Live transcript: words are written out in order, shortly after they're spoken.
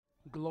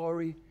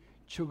Glory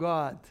to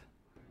God.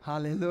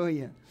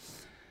 Hallelujah.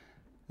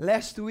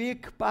 Last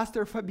week,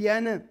 Pastor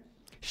Fabiana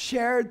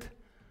shared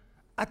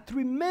a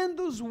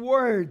tremendous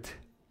word.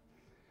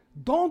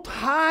 Don't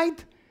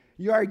hide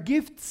your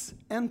gifts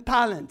and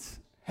talents.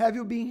 Have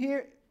you been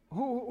here?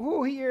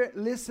 Who here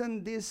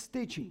listened this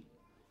teaching?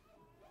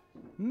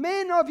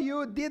 Many of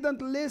you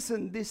didn't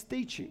listen this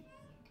teaching.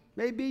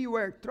 Maybe you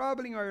were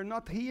traveling or you're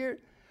not here.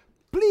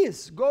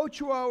 Please go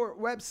to our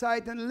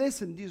website and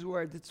listen this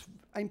word. It's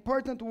an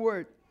important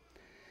word.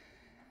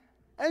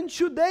 And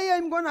today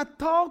I'm going to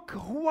talk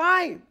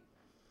why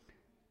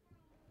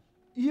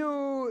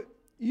you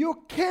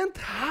can't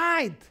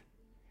hide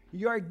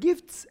your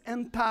gifts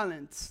and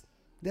talents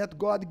that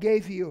God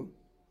gave you.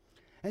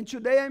 And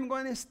today I'm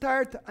going to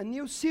start a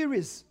new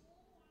series.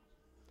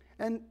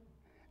 And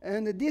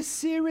this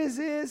series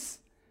is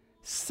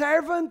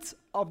Servants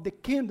of the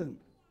Kingdom.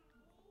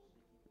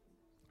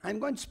 I'm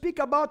going to speak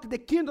about the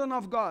kingdom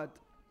of God.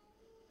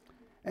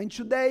 And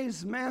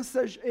today's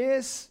message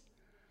is,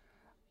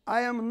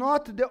 I am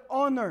not the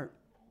owner,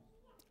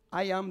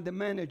 I am the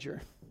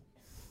manager.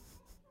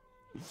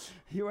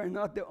 You are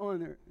not the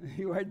owner,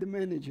 you are the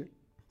manager.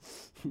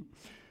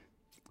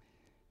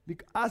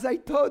 As I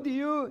told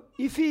you,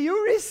 if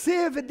you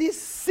receive this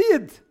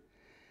seed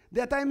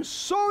that I'm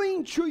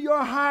sowing to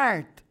your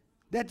heart,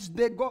 that's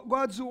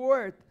God's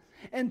word,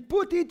 and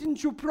put it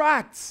into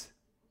practice,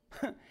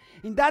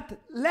 in that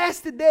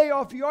last day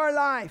of your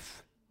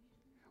life,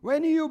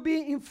 when you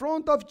be in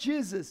front of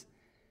Jesus,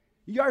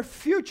 your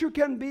future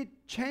can be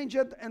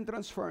changed and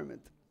transformed.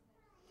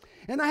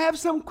 And I have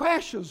some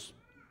questions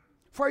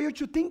for you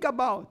to think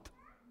about.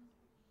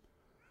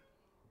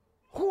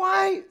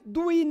 Why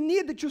do we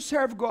need to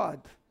serve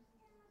God?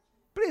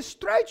 Please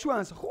try to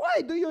answer.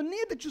 Why do you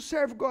need to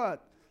serve God?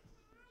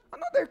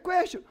 Another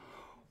question.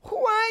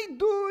 Why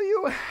do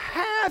you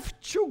have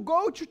to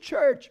go to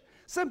church?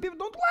 Some people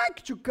don't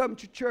like to come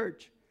to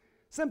church.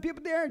 Some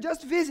people, they are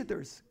just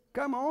visitors.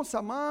 Come once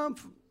a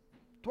month,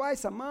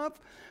 twice a month.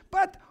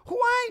 But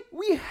why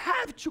we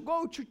have to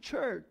go to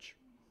church?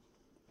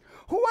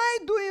 Why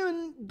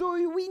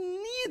do we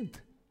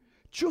need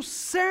to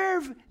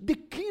serve the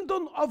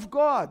kingdom of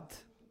God?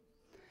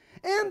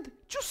 And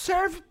to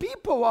serve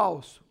people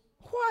also.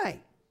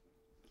 Why?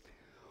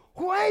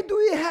 Why do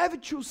we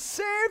have to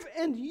serve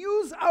and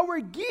use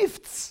our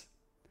gifts,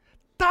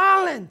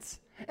 talents,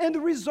 and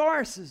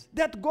resources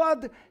that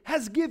God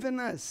has given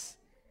us?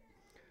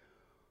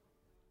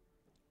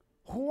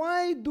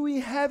 Why do we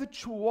have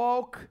to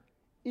walk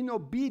in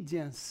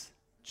obedience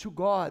to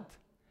God?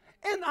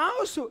 And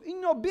also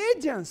in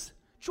obedience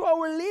to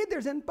our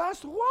leaders and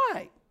pastors?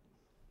 Why?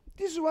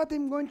 This is what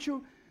I'm going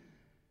to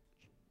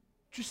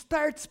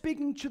start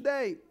speaking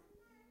today.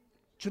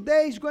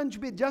 Today is going to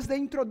be just the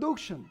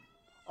introduction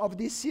of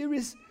this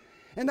series.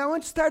 And I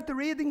want to start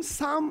reading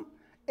Psalm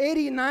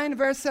 89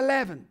 verse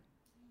 11.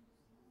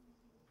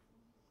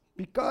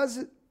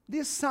 Because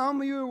this psalm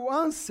will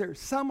answer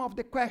some of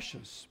the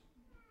questions.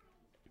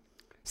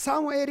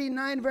 Psalm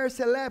 89 verse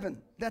 11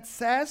 that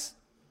says,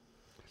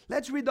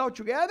 let's read all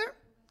together.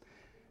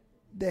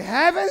 The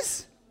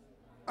heavens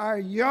are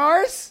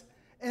yours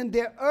and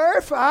the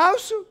earth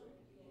also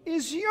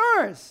is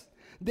yours.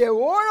 The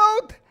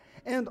world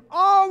and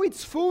all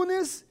its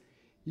fullness,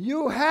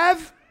 you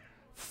have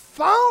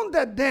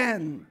founded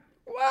them.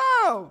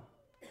 Wow!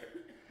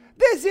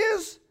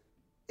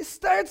 It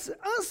starts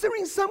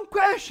answering some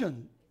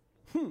question.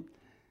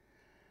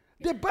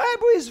 The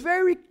Bible is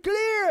very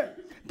clear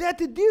that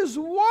this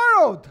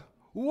world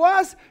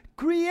was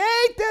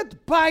created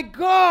by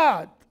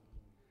God.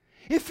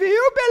 If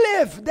you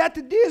believe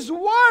that this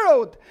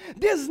world,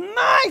 this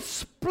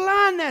nice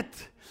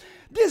planet,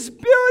 this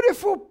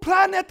beautiful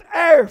planet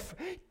Earth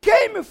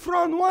came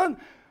from one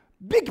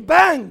big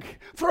bang,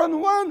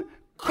 from one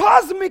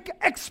cosmic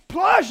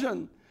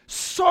explosion,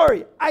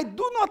 sorry, I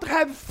do not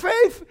have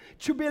faith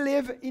to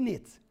believe in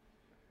it.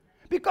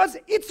 Because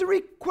it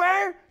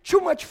requires too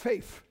much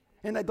faith,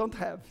 and I don't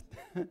have.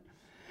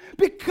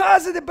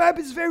 Because the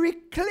Bible is very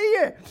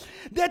clear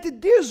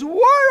that this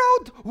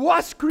world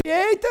was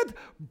created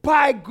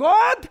by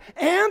God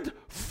and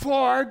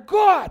for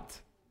God.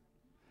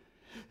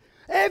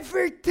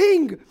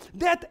 Everything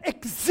that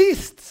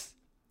exists,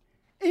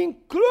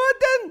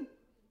 including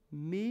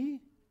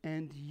me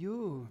and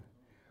you,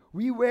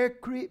 we were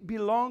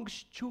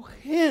belongs to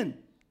Him.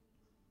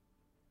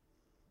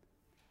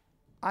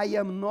 I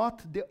am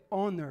not the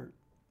owner.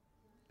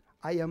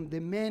 I am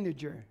the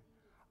manager.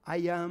 I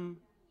am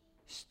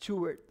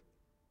steward.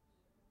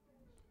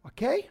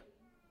 Okay?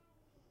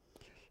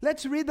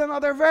 Let's read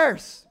another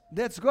verse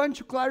that's going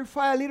to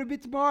clarify a little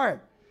bit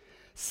more.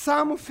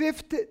 Psalm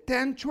 50,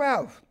 10,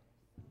 12.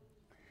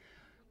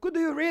 Could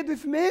you read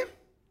with me?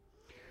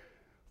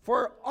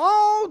 For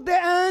all the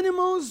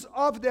animals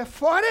of the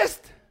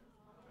forest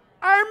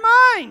are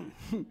mine,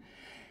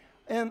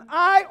 and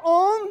I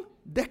own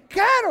the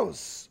cattle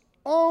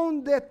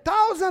on the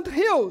 1,000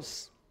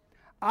 hills.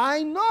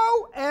 I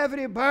know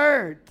every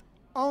bird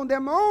on the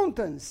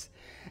mountains,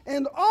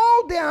 and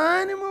all the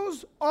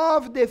animals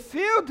of the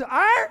field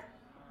are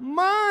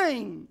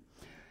mine.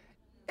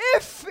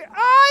 If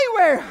I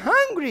were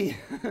hungry,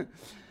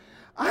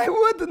 I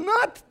would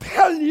not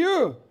tell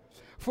you,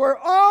 for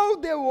all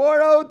the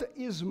world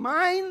is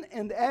mine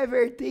and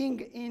everything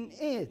in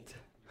it.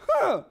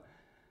 Huh.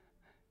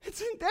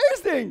 It's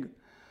interesting.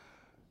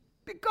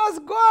 Because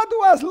God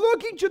was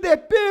looking to the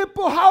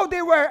people, how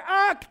they were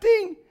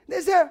acting.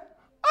 They said,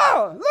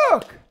 oh,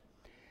 look,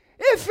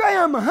 if I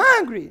am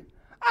hungry,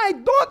 I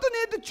don't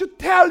need to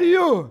tell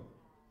you.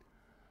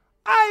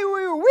 I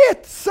will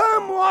eat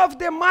some of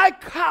my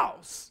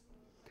cows.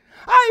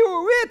 I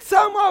will eat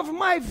some of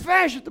my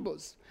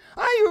vegetables.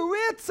 I will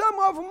eat some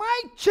of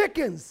my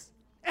chickens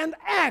and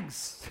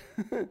eggs.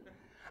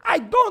 I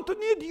don't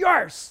need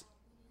yours.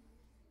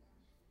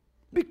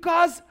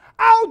 Because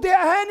all the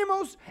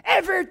animals,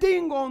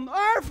 everything on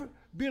earth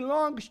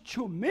belongs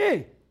to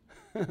me.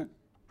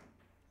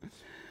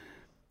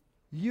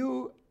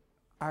 You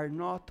are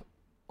not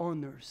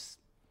owners,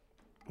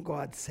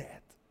 God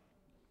said.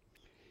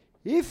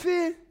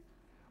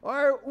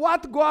 Or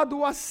what God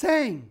was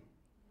saying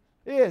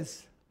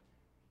is,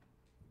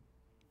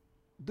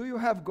 do you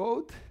have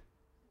gold?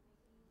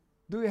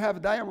 Do you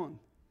have diamond?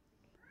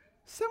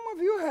 Some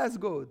of you has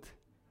gold.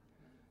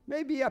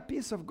 Maybe a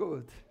piece of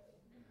gold.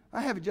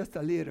 I have just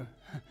a little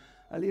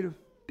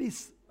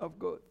piece of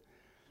gold.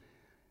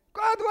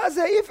 God was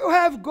saying, if you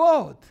have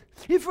gold,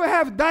 if you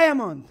have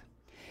diamond,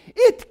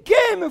 it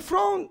came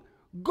from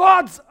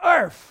God's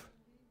earth.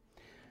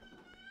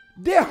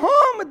 The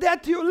home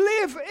that you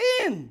live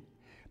in,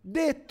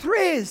 the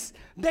trees,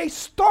 the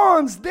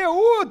stones, the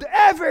wood,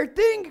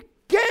 everything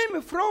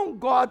came from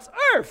God's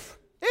earth,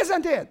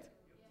 isn't it?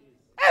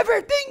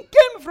 Everything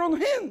came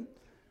from Him.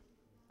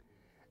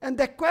 And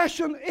the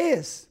question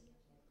is,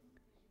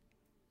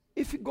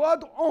 if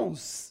God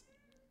owns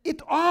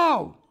it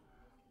all,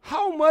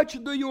 how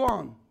much do you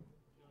own?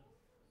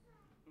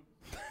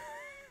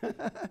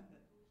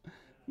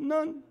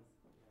 None.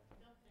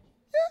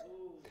 Yeah.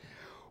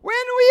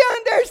 When we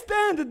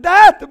understand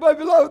that, my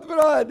beloved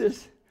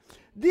brothers,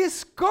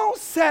 this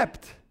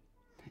concept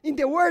in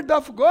the Word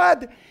of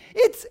God,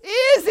 it's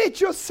easy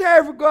to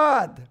serve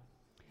God.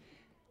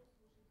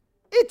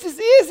 It is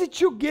easy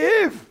to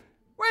give.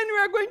 When we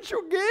are going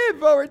to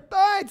give our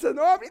tithes and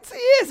all, it's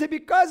easy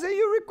because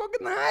you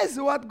recognize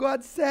what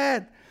God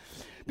said.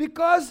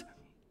 Because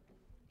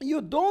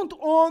you don't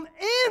own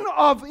any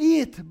of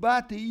it,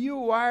 but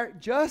you are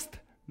just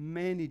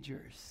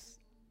managers,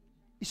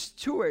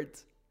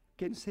 stewards.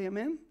 Can you say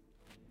amen?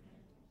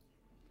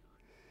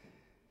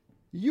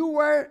 You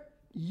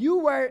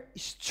are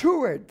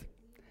steward,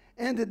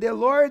 and the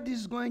Lord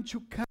is going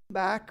to come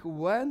back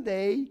one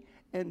day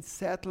and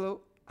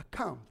settle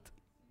account.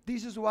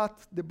 This is what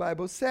the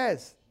Bible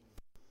says.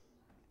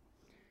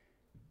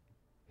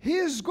 He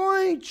is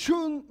going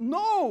to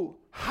know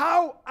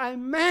how I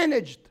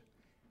managed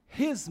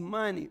His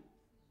money,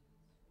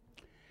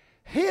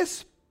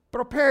 His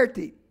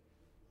property,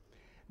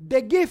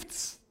 the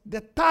gifts, the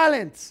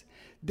talents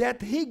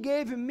that He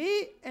gave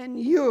me and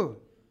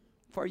you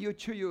for you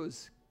to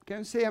use. Can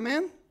you say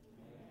amen?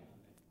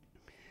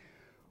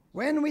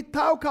 When we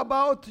talk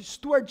about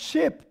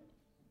stewardship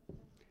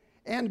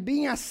and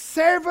being a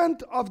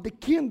servant of the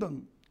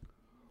kingdom,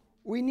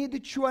 we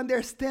need to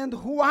understand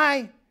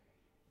why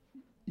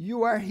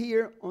you are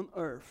here on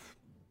earth.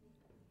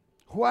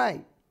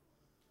 Why?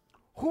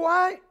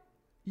 Why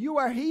you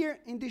are here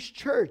in this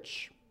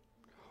church?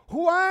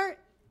 Why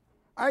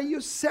are you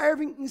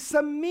serving in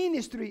some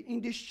ministry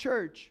in this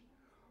church?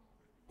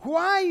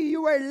 Why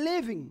you are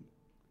living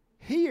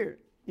here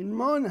in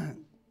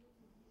Monaghan?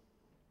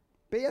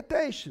 Pay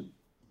attention.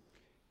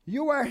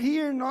 You are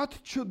here not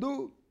to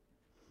do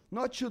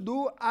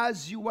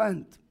as you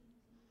want,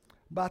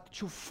 but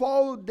to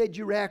follow the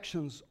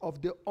directions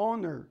of the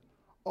owner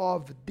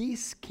of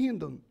this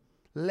kingdom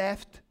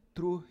left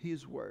through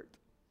His word.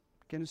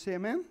 Can you say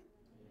amen?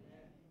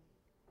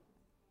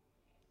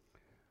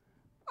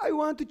 I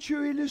want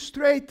to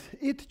illustrate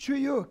it to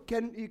you.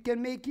 You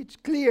can make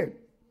it clear.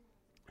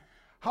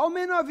 How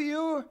many of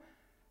you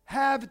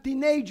have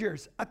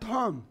teenagers at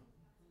home?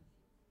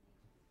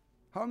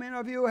 How many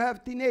of you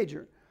have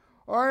teenagers?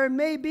 Or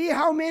maybe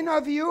how many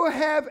of you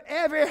have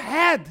ever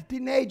had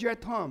teenager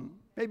at home?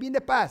 Maybe in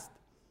the past.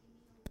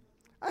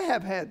 I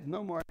have had,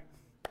 no more.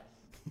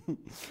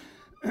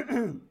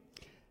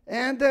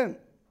 And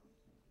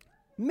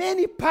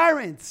many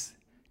parents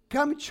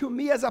come to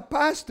me as a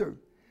pastor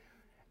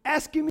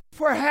asking me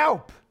for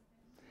help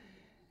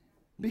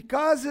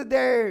because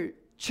their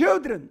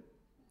children,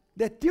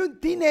 the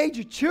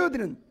teenage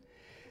children,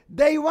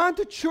 they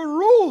want to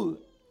rule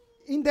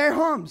in their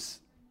homes.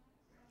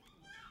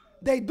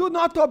 They do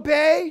not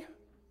obey.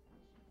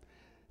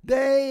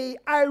 They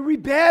are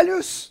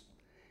rebellious.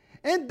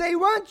 And they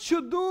want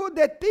to do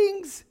the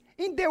things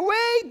in the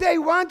way they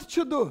want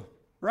to do.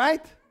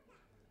 Right?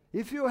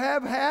 If you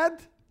have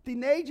had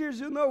teenagers,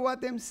 you know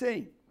what I'm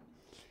saying.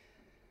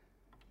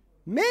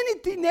 Many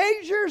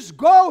teenagers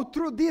go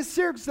through this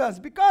circumstance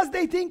because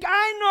they think,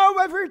 I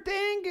know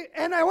everything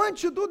and I want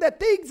to do the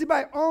things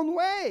my own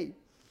way.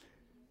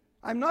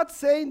 I'm not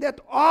saying that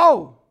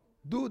all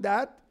do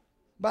that,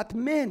 but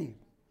many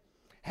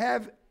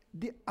have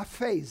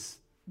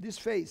this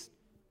phase.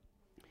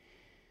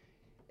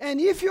 And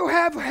if you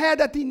have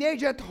had a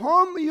teenager at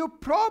home, you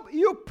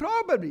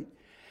probably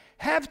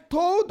have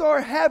told or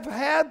have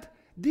had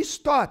this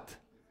thought.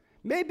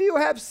 Maybe you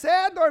have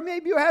said, or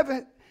maybe you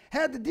have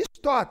had this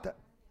thought.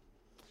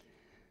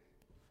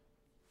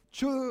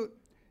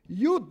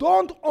 You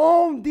don't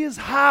own this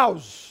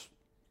house.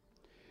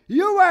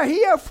 You are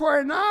here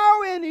for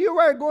now, and you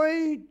are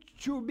going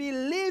to be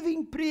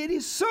leaving pretty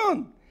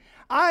soon.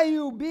 I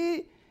will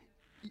be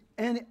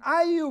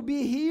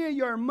here,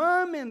 your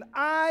mom and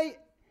I,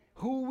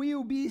 who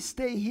will be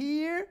stay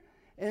here,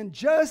 and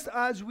just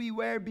as we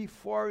were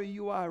before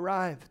you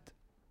arrived.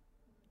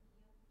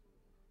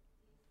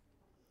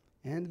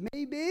 And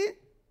maybe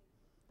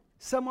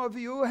some of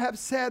you have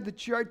said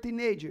to your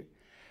teenager,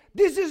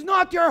 this is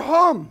not your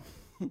home.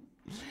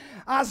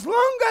 As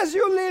long as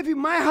you live in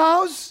my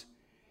house,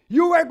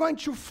 you are going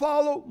to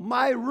follow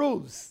my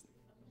rules.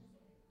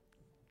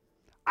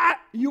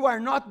 You are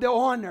not the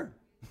owner.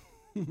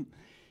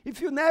 If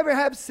you never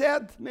have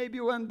said, maybe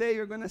one day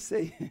you're going to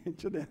say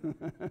to them.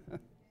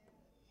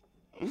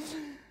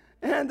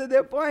 And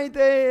the point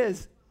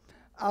is,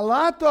 a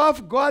lot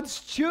of God's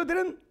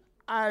children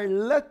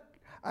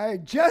are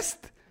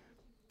just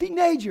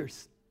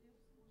teenagers.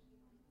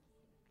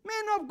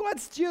 Many of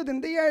God's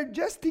children, they are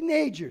just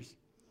teenagers.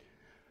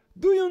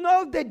 Do you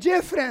know the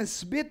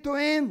difference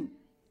between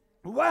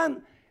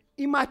one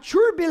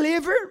immature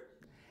believer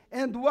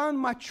and one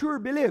mature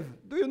believer?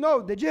 Do you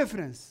know the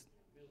difference?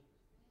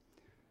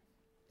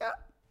 Yeah,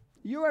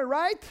 you are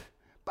right,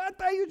 but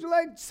I would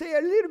like to say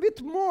a little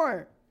bit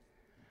more.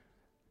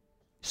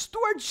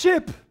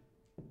 Stewardship.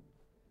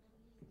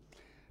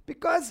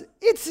 Because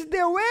it's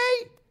the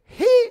way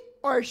he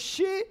or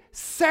she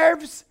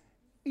serves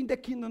in the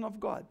kingdom of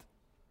God.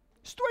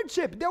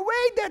 Stewardship, the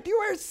way that you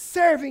are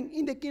serving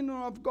in the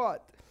kingdom of God.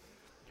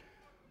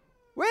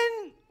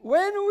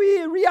 When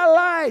we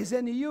realize,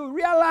 and you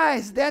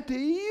realize that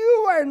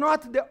you are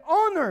not the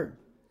owner,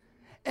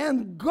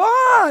 and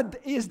God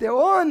is the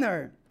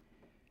owner,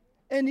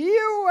 and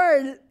you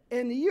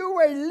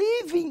are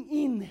living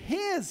in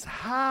his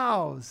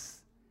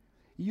house,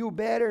 you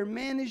better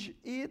manage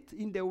it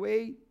in the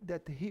way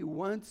that he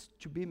wants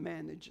to be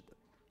managed.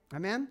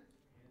 Amen?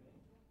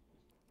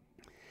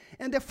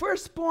 And the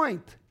first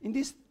point in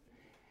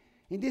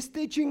this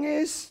teaching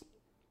is,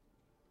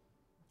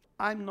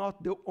 I'm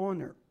not the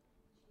owner.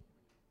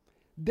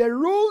 The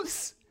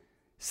rules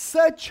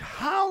such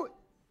how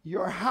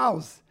your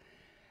house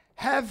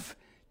have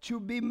to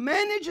be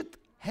managed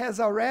has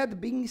already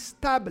been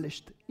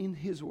established in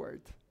his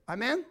word.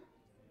 Amen?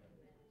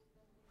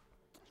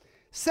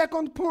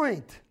 Second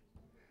point,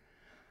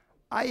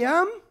 I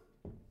am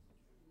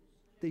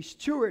the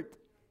steward.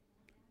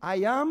 I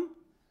am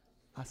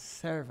a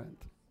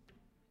servant.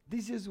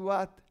 This is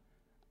what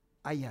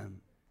I am.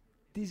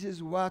 This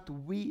is what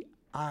we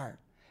are.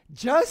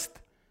 Just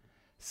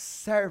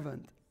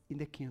servant in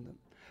the kingdom.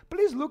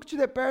 Please look to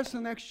the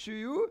person next to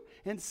you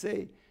and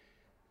say,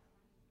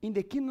 in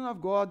the kingdom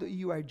of God,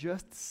 you are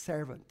just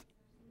servant.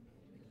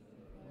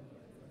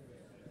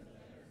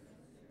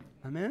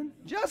 Amen?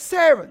 Just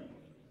servant.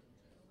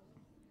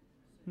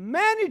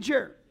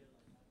 Manager.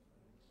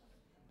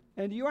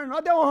 And you are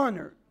not the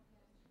owner.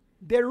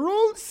 The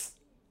rules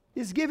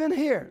is given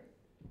here.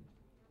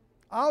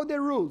 All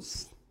the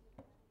rules.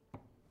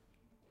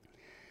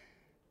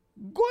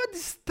 God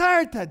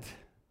started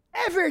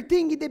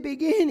everything in the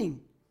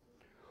beginning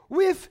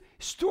with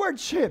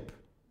stewardship.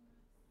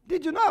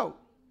 Did you know?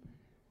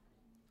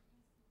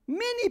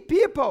 Many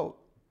people,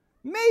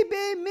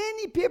 maybe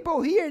many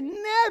people here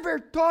never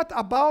thought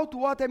about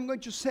what I'm going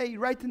to say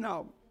right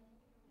now.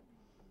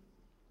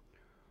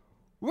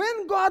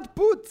 When God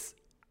puts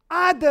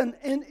Adam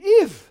and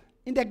Eve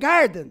in the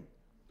garden,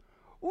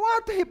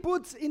 what he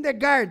puts in the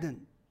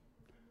garden?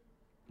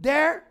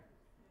 There,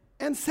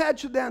 and said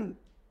to them,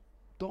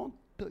 don't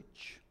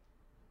touch.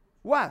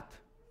 What?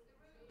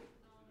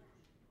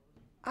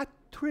 A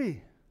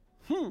tree.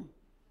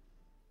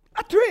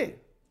 A tree.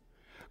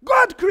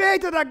 God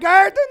created a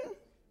garden,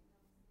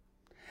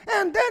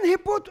 and then he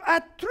put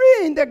a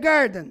tree in the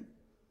garden.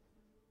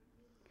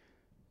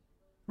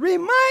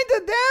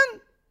 Reminded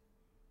them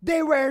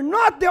they were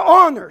not the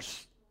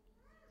owners.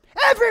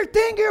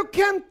 Everything you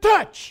can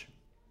touch.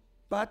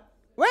 But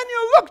when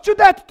you look to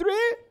that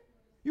tree,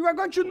 you are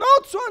going to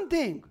notice one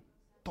thing.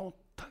 Don't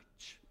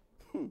touch.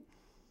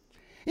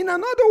 In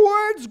other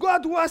words,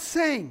 God was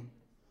saying,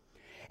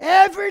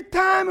 every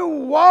time you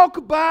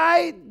walk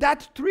by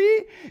that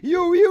tree,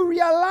 you will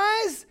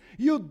realize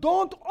you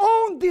don't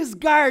own this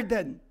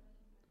garden.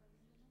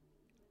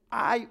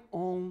 I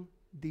own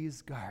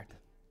this garden.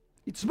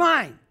 It's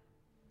mine.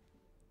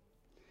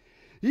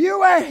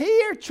 You are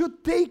here to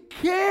take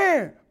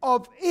care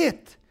of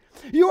it.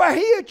 You are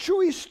here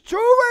to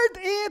steward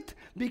it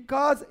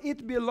because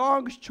it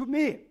belongs to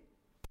me.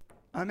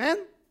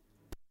 Amen?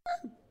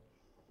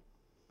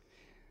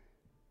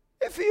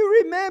 If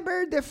you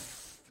remember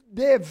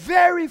the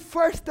very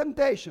first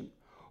temptation,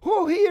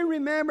 Who here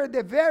remember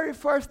the very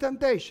first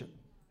temptation?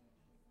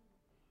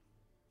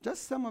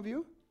 Just some of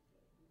you?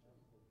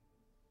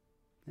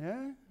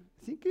 Yeah?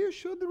 I think you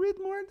should read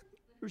more.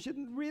 You should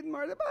read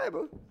more the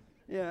Bible.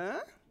 Yeah?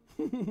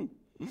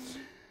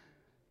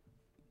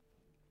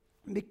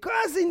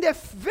 Because in the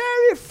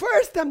very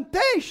first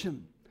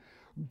temptation,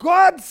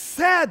 God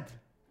said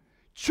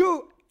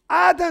to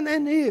Adam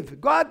and Eve,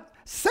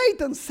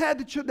 Satan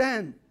said to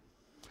them,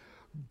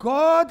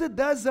 God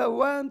doesn't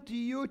want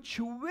you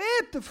to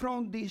eat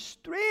from this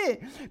tree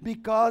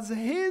because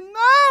he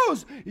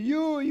knows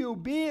you will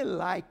be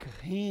like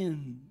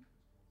him.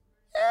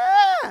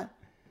 Yeah.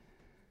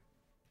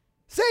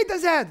 Satan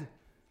said,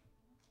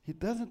 he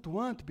doesn't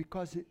want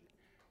because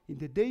in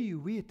the day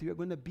you eat, you're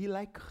going to be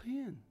like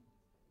him.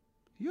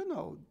 You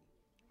know.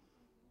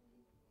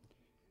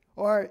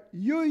 Or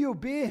you will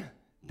be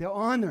the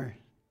honor.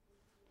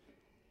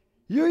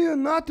 You will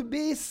not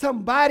be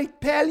somebody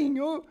telling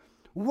you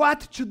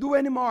what to do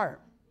anymore.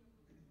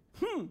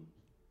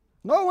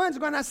 No one's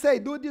going to say,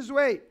 do this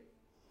way.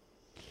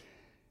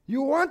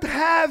 You won't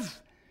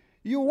have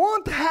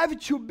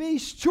to be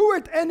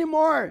steward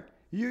anymore.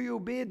 You will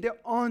be the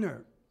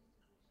owner.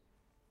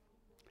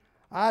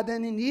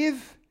 Adam and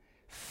Eve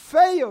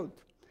failed,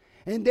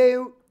 and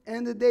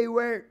they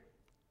were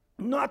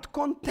not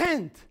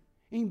content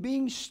in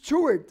being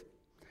steward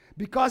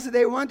because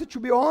they wanted to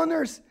be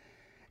owners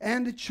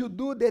and to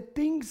do the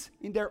things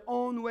in their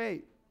own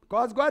way.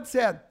 Because God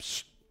said,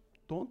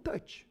 don't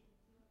touch.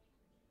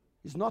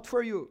 It's not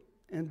for you.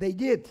 And they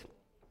did.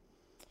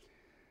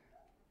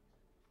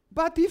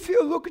 But if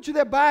you look to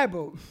the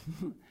Bible,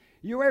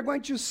 you are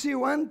going to see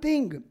one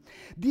thing.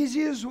 This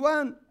is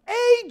one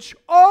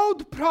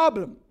age-old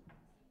problem.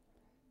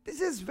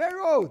 This is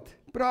very old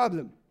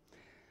problem.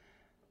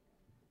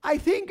 I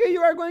think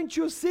you are going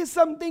to see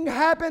something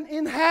happen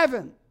in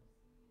heaven.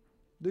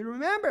 Do you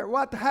remember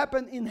what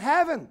happened in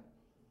heaven?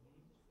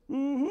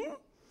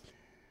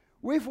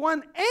 With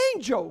one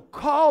angel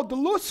called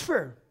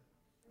Lucifer.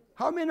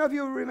 How many of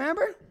you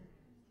remember?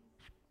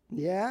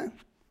 Yeah.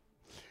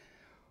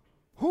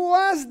 Who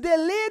was the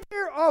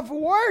leader of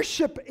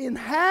worship in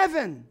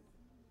heaven.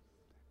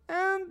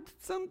 And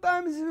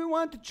sometimes we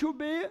want to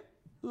be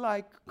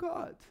like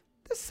God.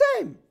 The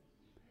same.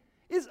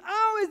 It's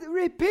always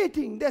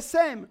repeating the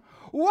same.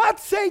 What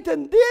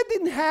Satan did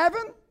in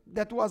heaven,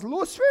 that was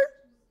Lucifer,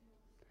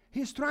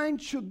 he's trying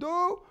to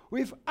do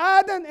with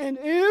Adam and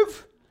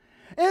Eve.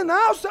 And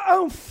also,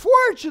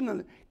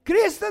 unfortunately,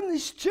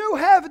 Christians still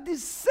have the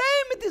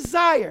same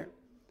desire.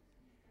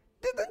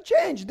 Didn't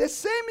change, the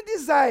same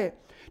desire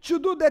to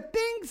do the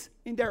things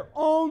in their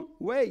own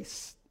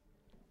ways.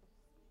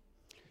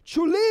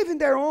 To live in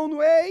their own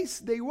ways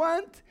they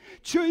want,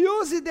 to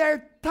use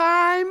their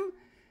time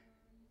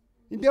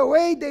in the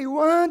way they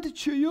want,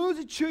 to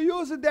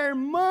use their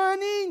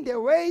money in the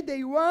way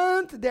they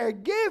want, their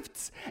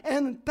gifts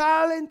and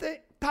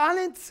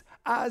talents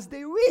as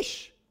they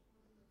wish.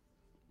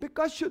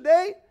 Because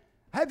today,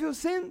 have you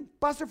seen,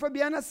 Pastor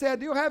Fabiana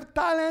said, you have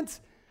talents,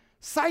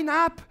 sign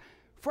up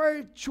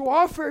to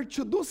offer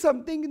to do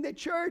something in the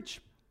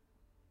church.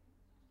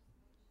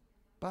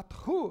 But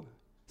who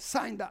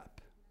signed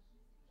up?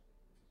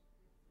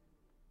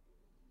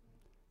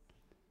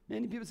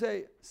 Many people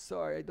say,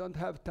 sorry, I don't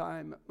have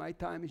time. My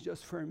time is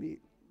just for me.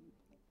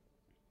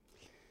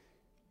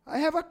 I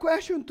have a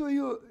question to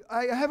you.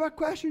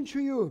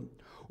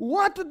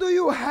 What do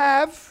you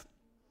have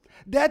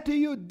that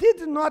you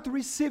did not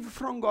receive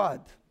from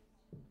God?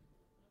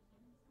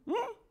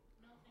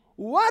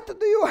 What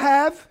do you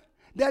have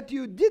that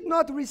you did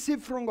not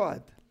receive from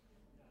God?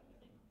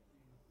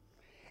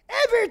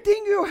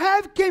 Everything you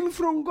have came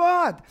from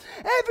God.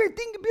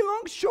 Everything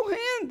belongs to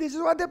Him. This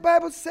is what the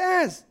Bible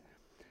says.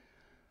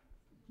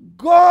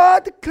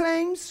 God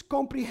claims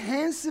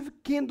comprehensive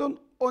kingdom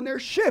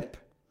ownership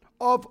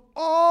of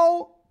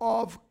all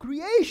of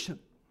creation.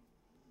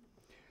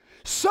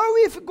 So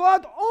if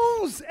God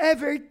owns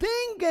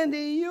everything and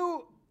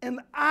you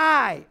and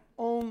I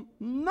own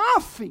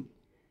nothing,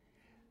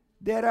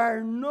 there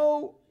are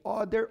no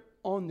other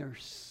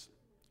owners.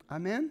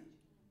 Amen?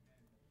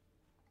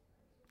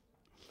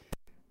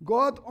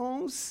 God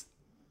owns,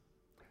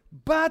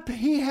 but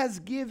He has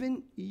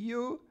given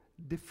you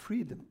the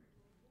freedom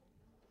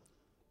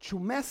to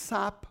mess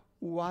up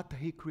what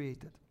He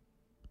created.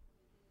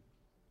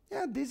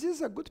 Yeah, this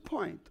is a good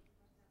point.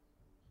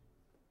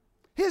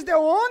 He's the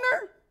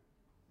owner,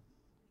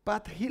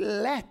 but He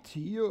let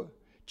you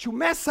to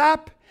mess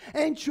up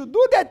and to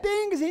do the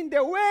things in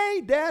the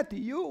way that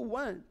you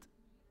want.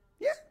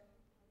 Yeah.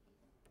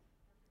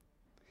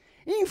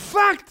 In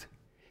fact,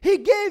 He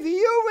gave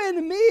you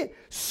and me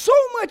so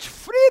much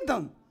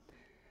freedom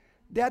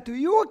that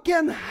you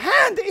can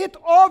hand it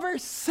over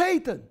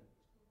Satan.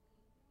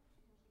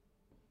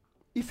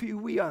 If we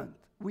want.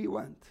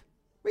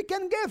 We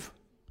can give.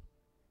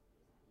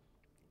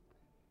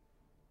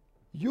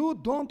 You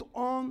don't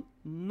own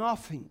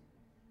nothing,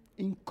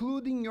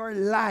 including your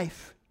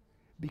life,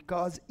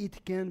 because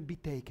it can be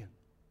taken.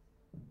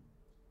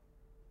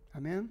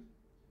 Amen?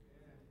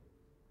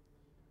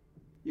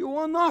 You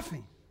own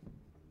nothing.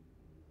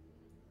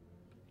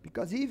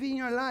 because even in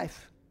your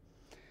life.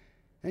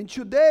 And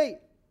today,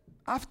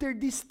 after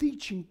this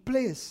teaching,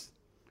 please,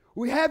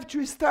 we have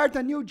to start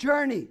a new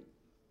journey.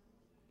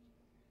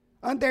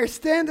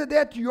 Understand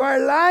that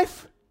your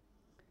life,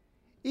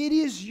 it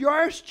is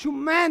yours to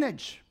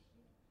manage.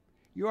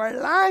 Your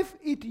life,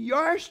 it's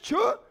yours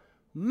to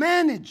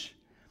manage,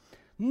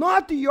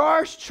 not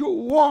yours to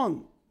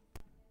own.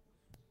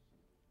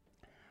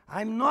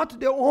 I'm not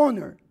the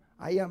owner.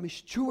 I am a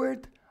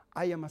steward.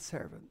 I am a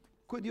servant.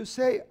 Could you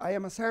say, I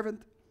am a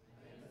servant?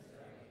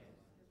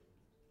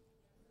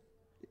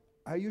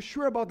 Are you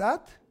sure about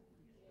that?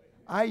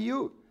 Are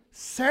you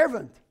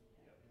servant?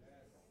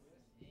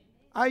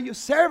 Are you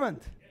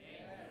servant?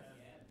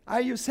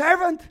 Are you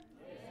servant?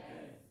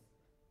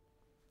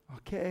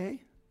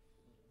 Okay.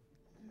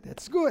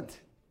 That's good.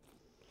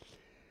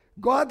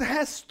 God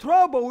has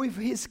trouble with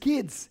his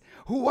kids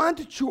who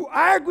want to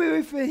argue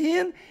with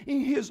him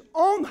in his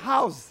own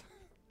house.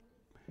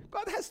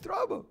 God has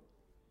trouble.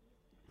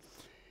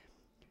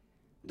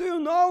 Do you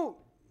know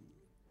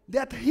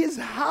that his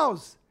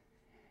house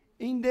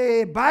in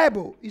the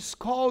Bible is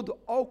called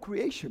all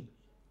creation?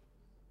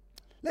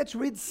 Let's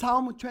read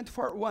Psalm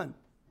 24:1.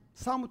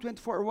 Psalm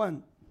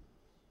 24:1.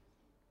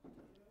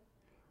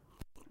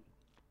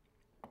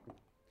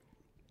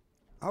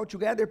 All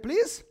together,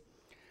 please.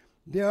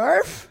 The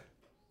earth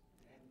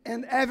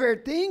and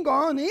everything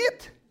on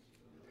it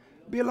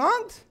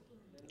belongs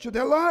to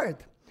the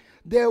Lord.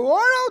 The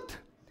world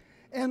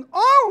and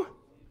all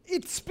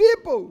its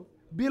people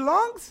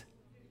belongs.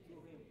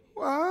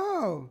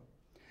 Wow.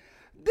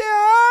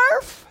 The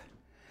earth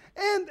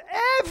and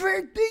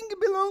everything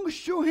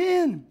belongs to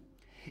him.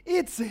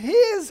 It's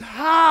his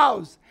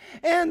house,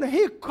 and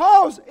he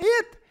calls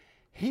it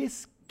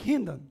his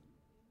kingdom.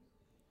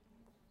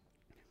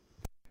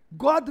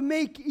 God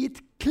make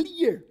it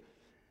clear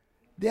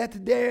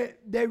that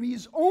there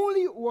is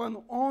only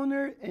one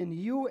owner, and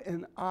you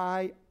and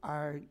I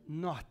are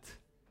not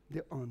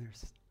the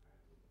owners.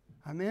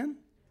 Amen?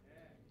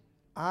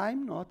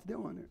 I'm not the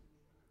owner.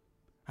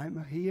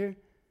 I'm here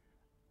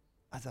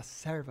as a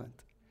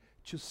servant,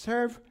 to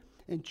serve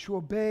and to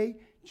obey,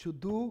 to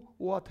do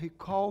what he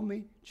called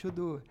me to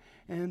do.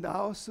 And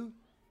also,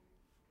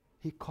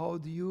 he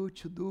called you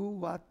to do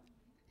what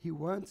he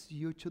wants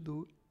you to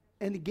do,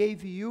 and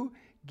gave you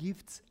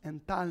gifts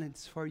and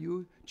talents for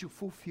you to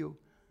fulfill.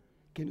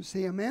 Can you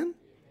say amen?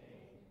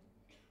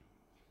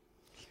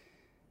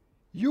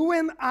 You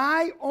and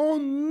I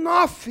own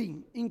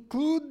nothing,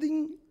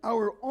 including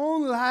our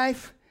own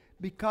life,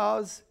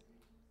 because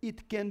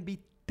it can be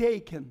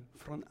taken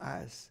from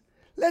us.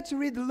 Let's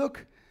read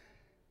Luke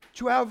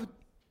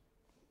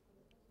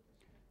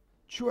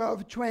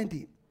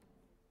 12:20.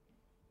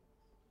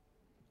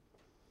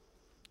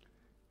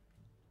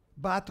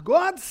 But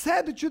God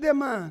said to the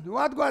man,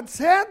 what God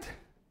said?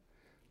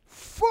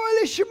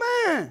 Foolish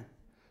man,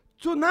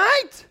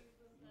 tonight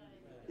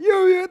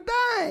you will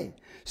die.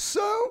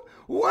 So,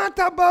 what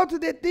about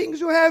the things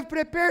you have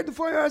prepared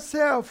for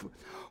yourself?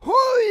 Who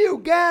will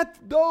get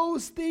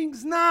those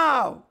things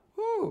now?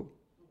 Who?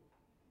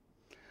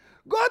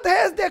 God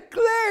has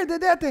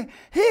declared that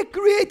he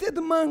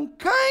created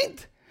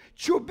mankind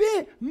to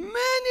be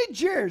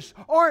managers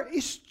or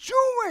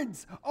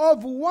stewards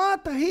of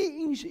what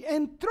he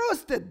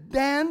entrusted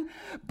them,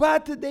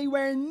 but they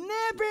were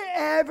never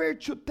ever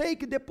to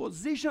take the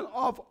position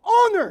of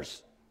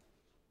owners.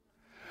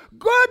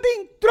 God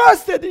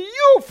entrusted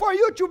you for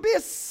you to be a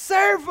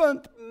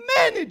servant,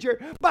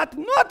 manager, but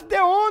not the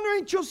owner,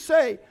 and to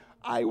say,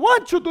 I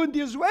want to do it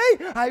this way,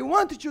 I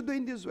want to do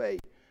it this way.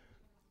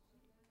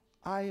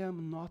 I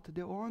am not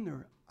the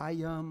owner, I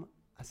am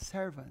a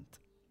servant.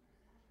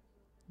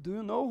 Do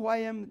you know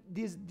why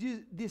this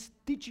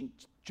teaching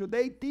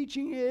today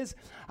teaching is,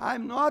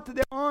 I'm not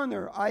the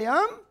owner, I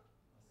am?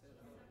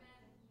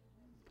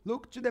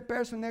 Look to the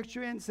person next to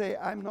you and say,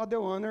 I'm not the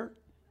owner,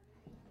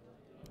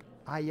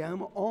 I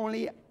am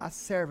only a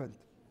servant.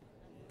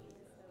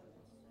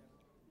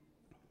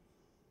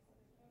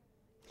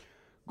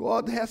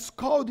 God has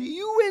called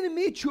you and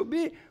me to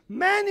be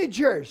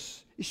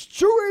managers,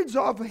 stewards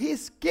of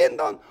his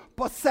kingdom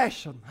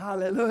possession.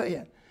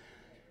 Hallelujah.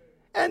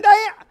 And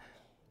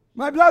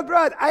my beloved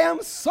brother, I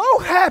am so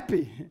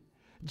happy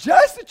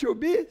just to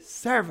be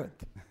servant.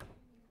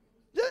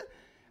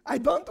 I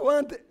don't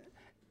want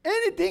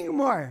anything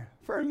more.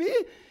 For me,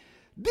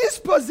 this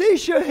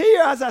position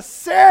here as a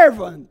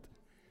servant,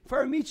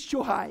 for me it's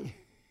too high.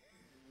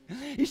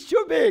 It's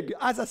too big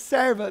as a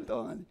servant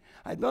only.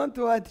 I don't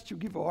want to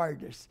give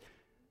orders.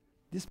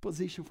 This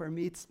position for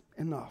me it's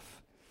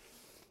enough.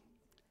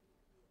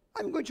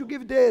 I'm going to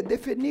give the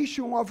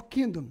definition of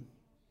kingdom,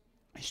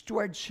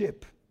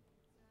 stewardship.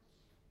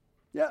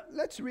 Yeah,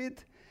 let's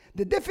read.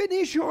 The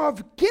definition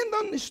of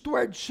kingdom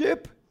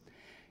stewardship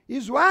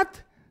is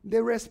what?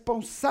 The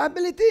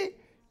responsibility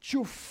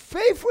to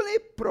faithfully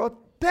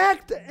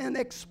protect and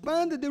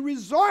expand the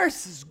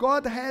resources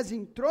God has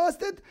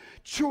entrusted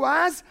to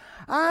us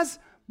as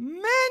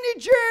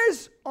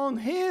managers on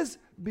his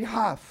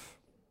behalf.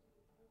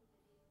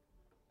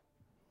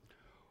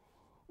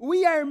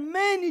 We are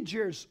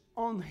managers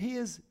on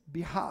his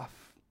behalf.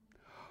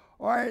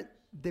 Or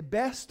the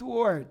best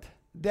word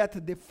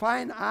that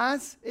defines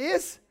us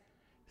is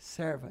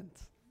servant.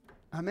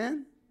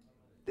 Amen?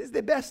 This is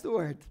the best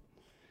word.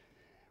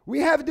 We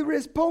have the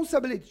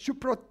responsibility to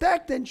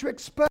protect and to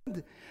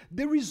expand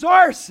the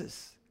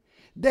resources,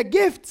 the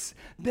gifts,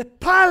 the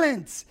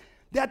talents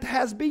that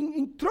has been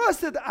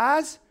entrusted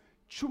us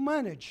to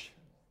manage.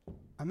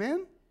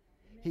 Amen?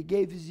 He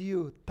gives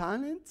you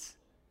talents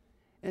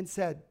and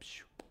said,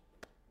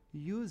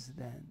 use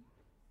them.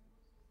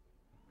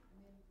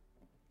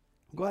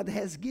 God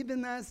has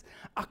given us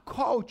a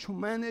call to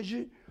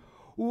manage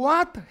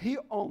what he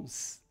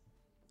owns.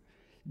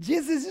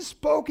 Jesus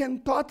spoke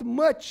and taught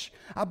much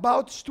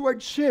about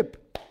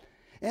stewardship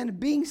and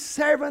being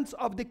servants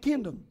of the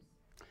kingdom.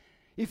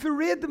 If you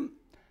read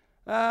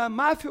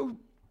Matthew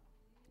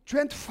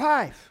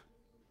 25,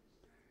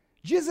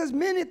 Jesus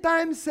many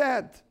times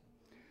said,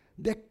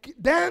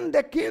 then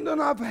the kingdom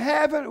of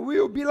heaven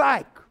will be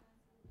like.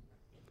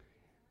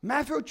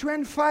 Matthew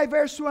 25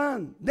 verse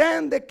 1,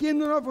 then the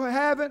kingdom of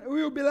heaven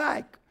will be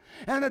like.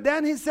 And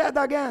then he said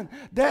again,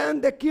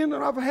 then the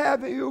kingdom of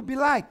heaven will be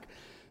like.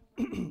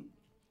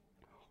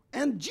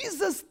 And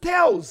Jesus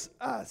tells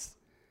us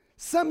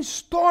some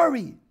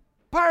story,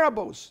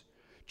 parables,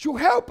 to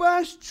help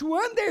us to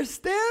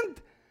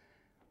understand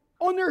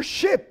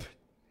ownership,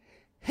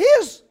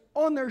 his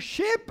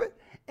ownership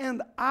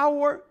and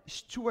our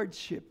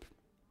stewardship.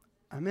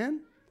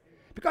 Amen?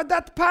 Because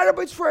that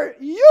parable is for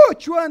you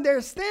to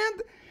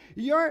understand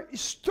your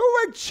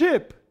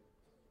stewardship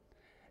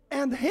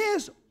and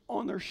his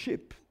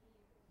ownership.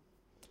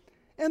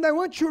 And I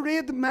want to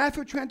read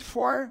Matthew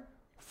 24,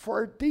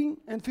 14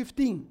 and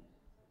 15.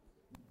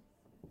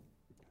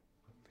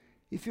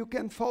 If you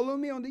can follow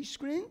me on the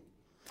screen.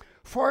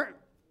 For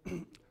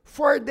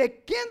the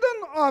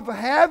kingdom of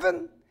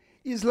heaven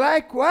is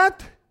like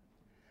what?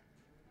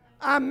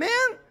 A man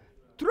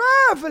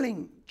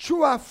traveling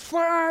to a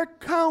far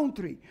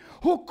country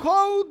who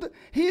called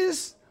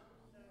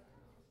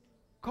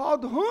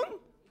whom?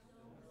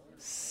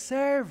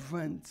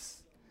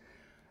 Servants.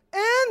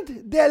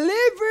 And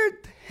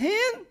delivered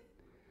him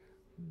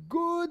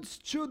goods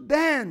to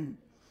them.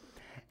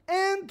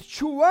 And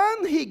to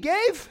one he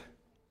gave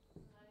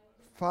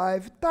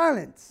 5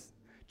 talents.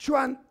 To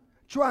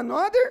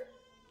another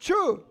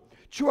 2.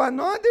 To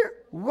another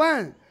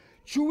 1.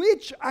 To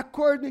each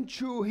according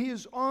to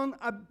his own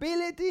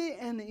ability,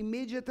 and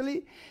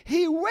immediately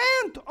he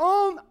went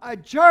on a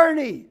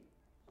journey.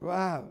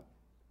 Wow.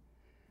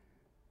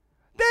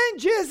 Then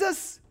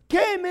Jesus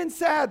came and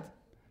said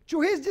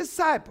to his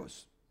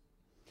disciples,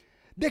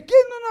 the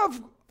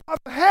kingdom of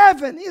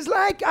heaven is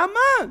like a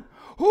man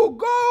who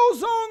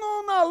goes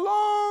on a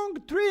long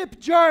trip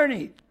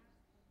journey.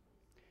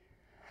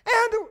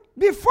 And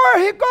before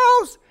he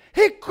goes,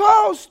 he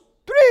calls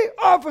 3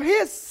 of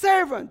his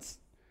servants.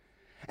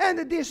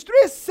 And these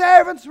 3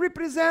 servants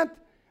represent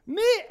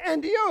me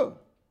and you.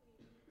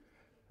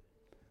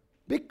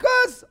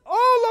 Because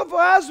all of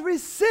us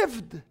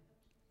received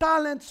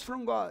talents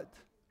from God.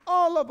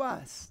 All of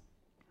us.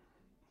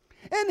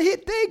 And he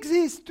takes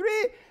his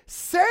 3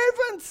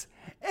 servants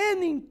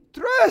and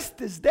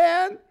entrusts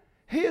them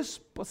his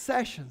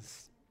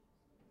possessions,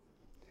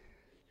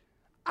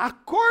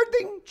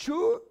 according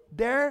to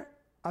their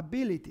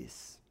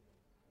abilities,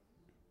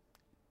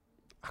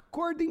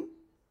 according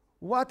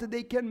what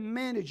they can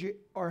manage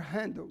or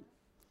handle.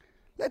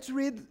 Let's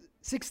read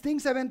 16,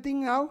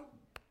 17 now.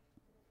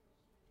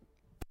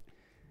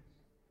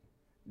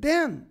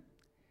 Then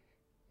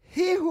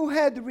he who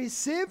had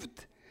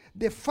received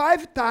the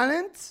 5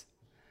 talents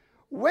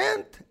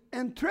went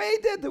and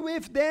traded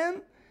with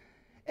them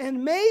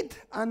and made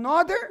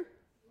another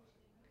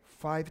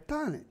 5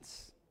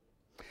 talents.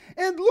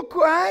 And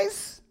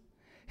likewise,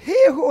 he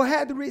who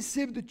had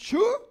received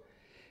 2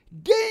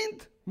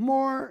 gained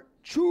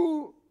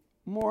 2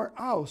 more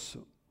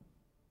also.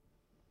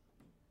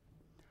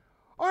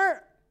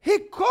 Or he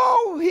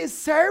called his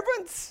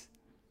servants,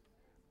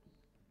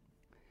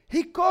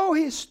 he called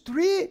his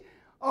 3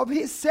 of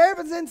his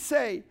servants and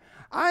say,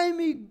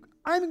 I'm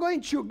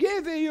going to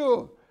give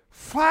you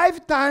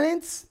 5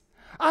 talents,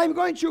 I'm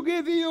going to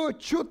give you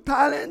 2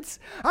 talents,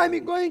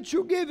 I'm going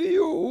to give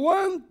you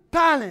 1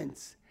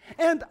 talent.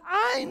 And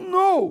I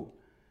know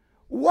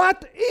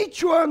what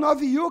each one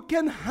of you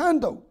can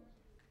handle.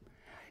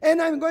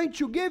 And I'm going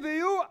to give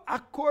you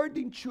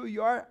according to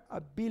your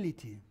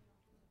ability.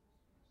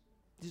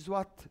 This is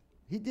what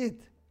he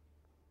did.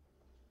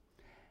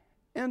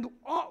 And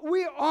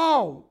we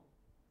all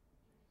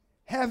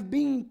have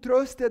been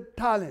entrusted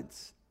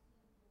talents.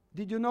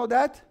 Did you know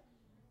that?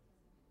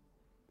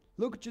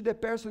 Look to the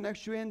person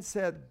next to you and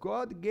said,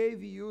 God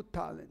gave you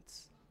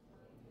talents.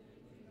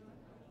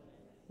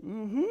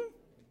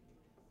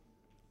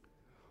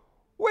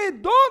 We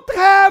don't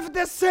have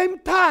the same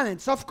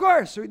talents, of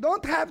course. We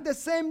don't have the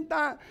same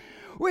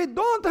we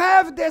don't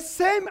have the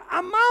same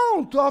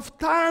amount of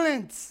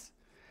talents.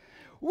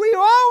 We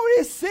all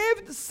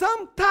received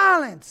some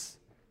talents.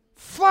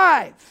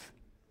 5,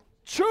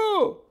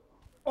 2,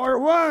 or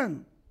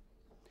 1.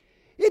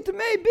 It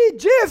may be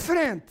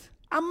different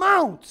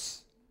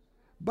amounts,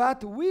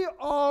 but we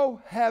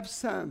all have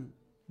some.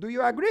 Do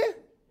you agree?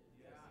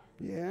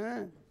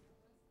 Yeah.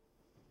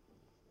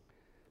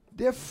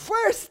 The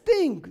first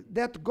thing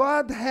that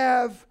God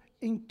have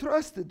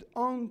entrusted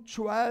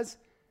unto us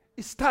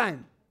is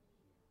time.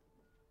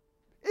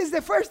 It's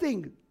the first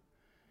thing.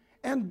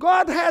 And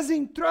God has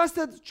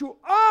entrusted to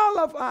all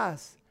of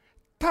us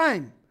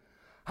time.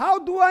 How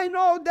do I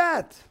know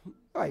that?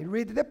 I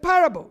read the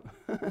parable.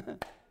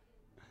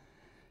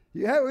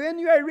 When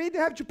you are reading,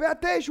 you have to pay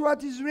attention to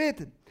what is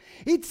written.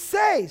 It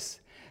says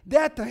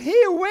that he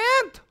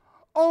went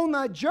on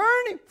a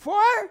journey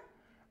for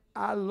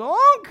a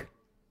long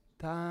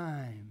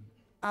time.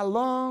 A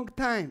long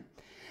time.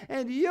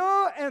 And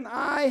you and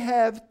I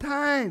have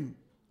time.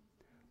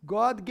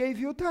 God gave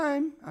you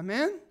time.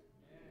 Amen?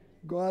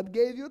 God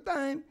gave you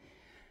time.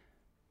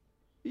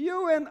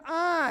 You and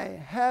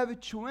I have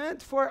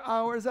 24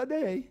 hours a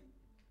day.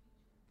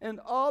 And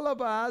all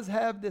of us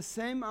have the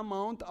same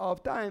amount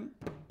of time.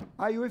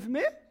 Are you with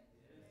me?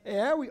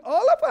 Yeah,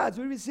 all of us,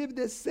 we receive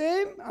the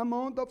same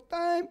amount of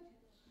time.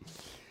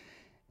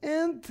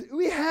 And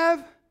we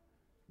have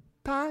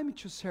time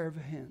to serve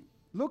him.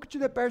 Look to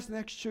the person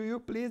next to you,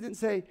 please, and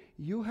say,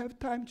 you have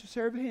time to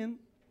serve him.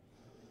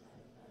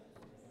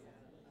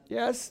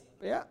 Yes,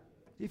 yeah.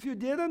 If you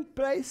didn't,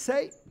 please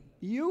say,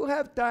 you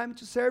have time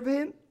to serve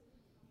him.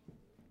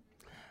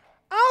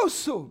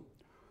 Also,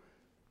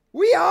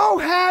 we all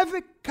have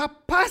a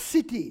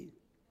capacity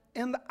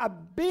and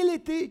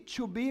ability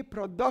to be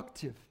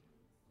productive.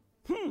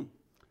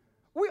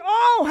 We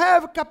all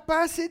have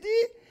capacity,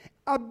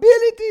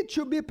 ability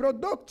to be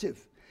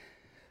productive.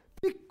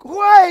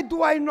 Why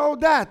do I know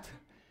that?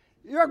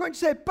 You are going to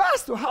say,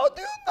 Pastor, how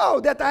do you know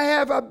that I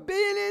have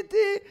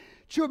ability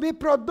to be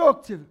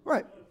productive?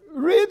 Right.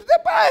 Read the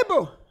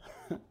Bible.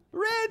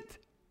 Read.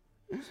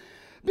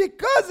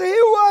 Because he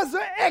was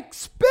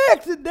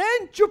expected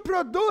then to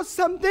produce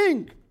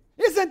something.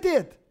 Isn't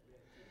it?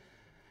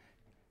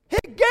 He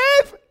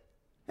gave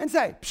and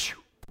said,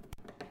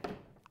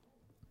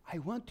 I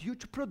want you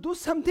to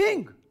produce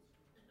something.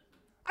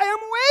 I am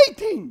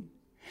waiting.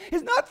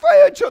 It's not for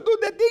you to do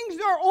the things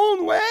your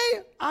own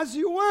way as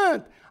you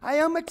want. I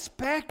am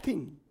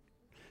expecting.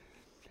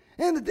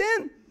 And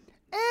then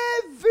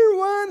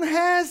everyone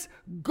has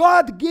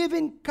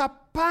God-given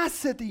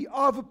capacity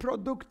of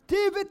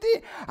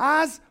productivity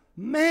as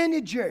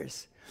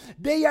managers.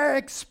 They are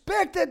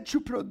expected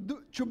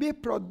to be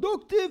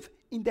productive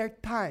in their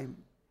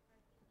time.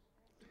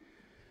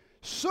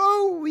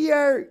 So we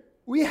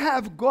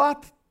have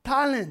got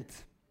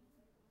talent,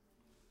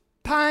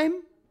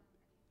 time,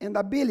 and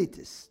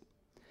abilities.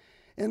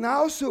 And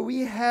also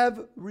we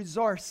have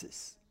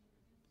resources.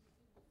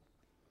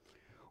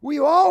 We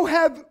all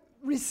have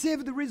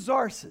received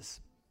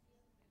resources.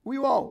 We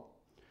all.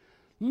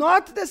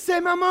 Not the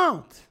same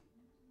amount.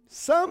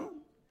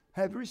 Some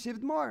have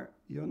received more,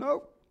 you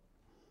know.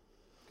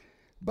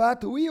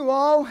 But we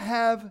all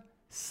have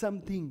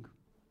something.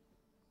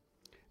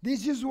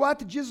 This is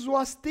what Jesus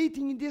was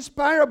teaching in this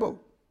parable.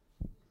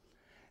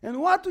 And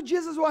what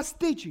Jesus was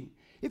teaching?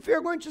 If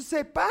you're going to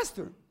say,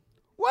 Pastor,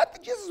 what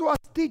Jesus was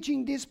teaching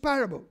in this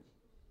parable?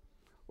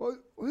 Well,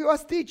 he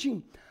was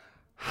teaching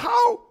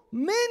how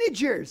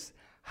managers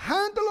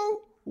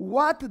handle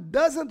what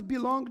doesn't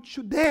belong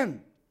to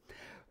them,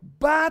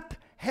 but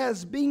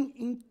has been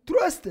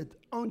entrusted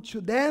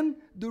unto them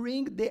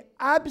during the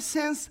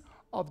absence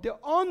of the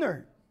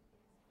owner.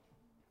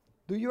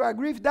 Do you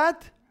agree with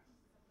that?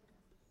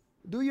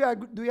 Do you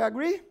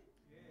agree?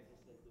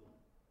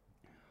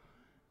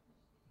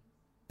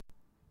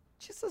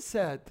 Jesus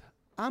said,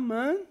 a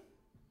man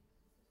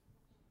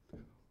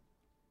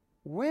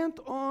went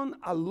on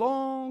a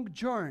long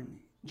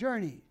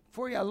journey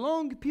for a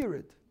long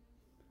period.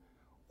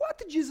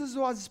 What Jesus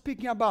was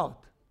speaking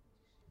about?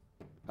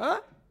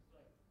 Huh?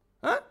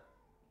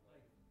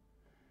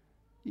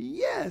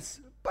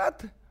 Yes,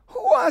 but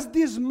who was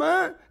this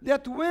man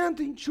that went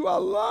into a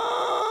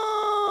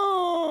long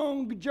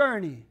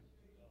journey?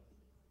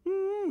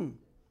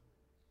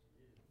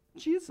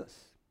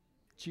 Jesus.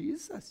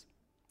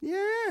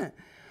 Yeah.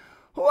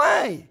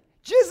 Why?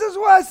 Jesus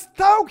was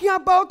talking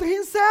about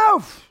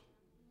himself.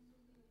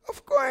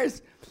 Of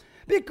course.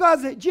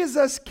 Because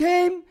Jesus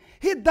came,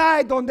 he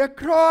died on the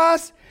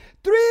cross.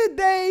 3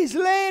 days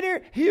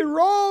later, he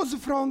rose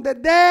from the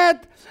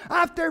dead.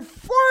 After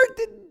 40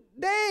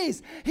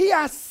 days, he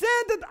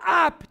ascended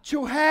up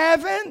to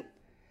heaven.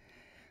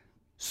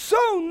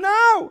 So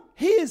now,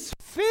 he is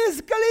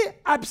physically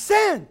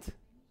absent.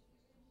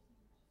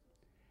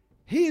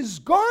 He is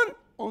gone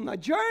on a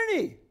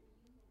journey.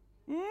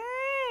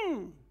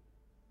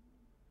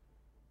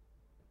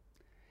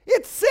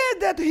 It said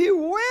that he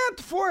went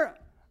for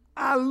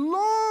a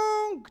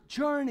long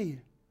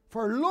journey,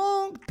 for a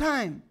long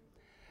time.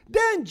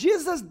 Then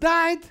Jesus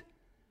died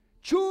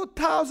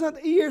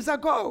 2,000 years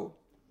ago.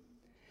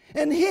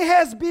 And he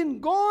has been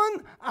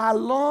gone a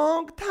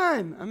long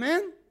time.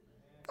 Amen?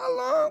 A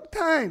long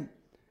time.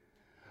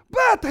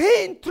 But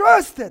he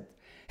entrusted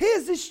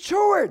his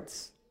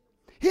stewards,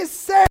 his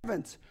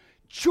servants,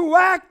 to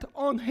act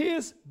on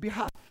his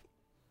behalf.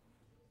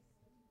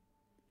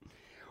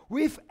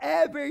 with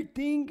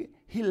everything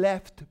he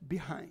left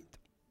behind.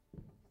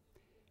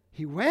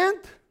 He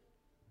went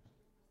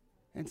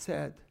and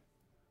said,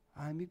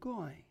 I'm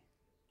going,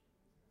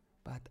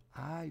 but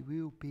I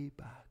will be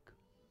back.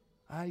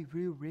 I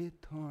will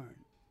return.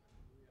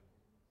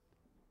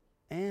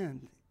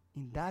 And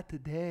in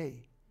that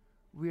day,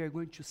 we are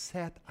going to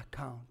set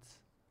accounts.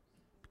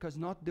 Because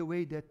not the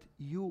way that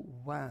you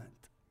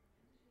want.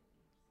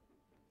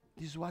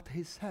 This is what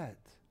he said.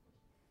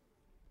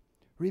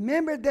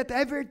 Remember that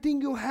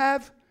everything you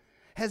have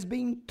has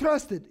been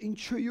trusted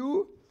into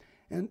you,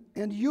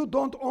 and you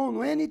don't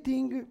own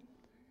anything,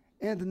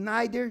 and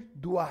neither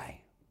do I.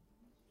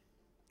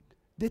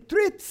 The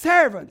three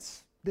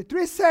servants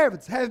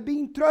have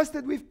been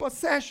trusted with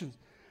possessions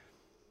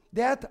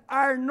that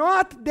are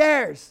not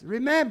theirs.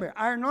 Remember,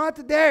 are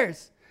not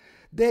theirs.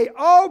 They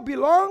all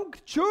belong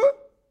to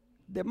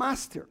the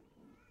master.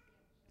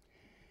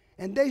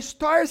 And the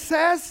story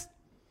says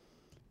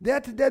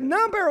that the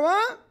number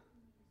one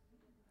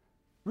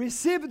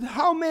received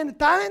how many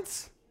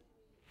talents?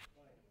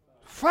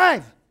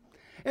 5.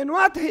 And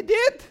what he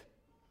did?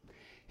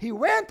 He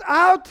went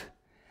out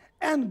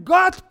and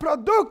got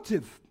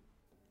productive.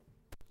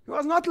 He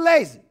was not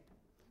lazy.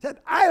 He said,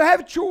 I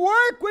have to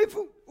work with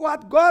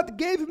what God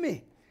gave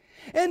me.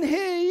 And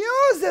he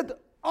used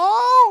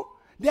all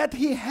that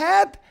he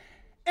had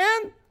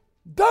and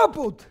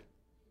doubled,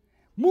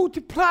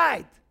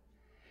 multiplied.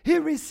 He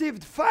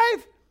received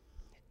 5,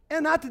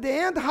 and at the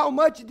end, how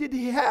much did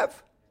he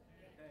have?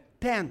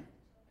 10.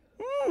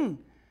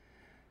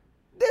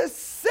 The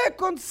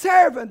second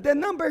servant, the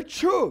number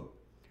 2,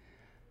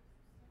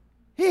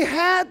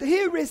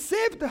 he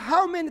received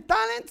how many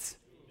talents?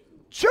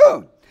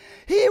 2.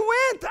 He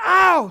went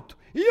out,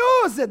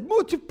 used it,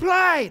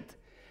 multiplied,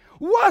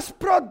 was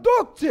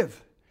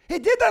productive. He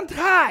didn't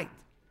hide.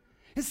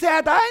 He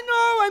said, I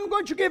know I'm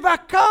going to give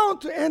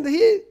account, and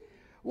he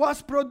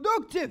was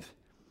productive.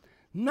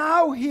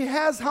 Now he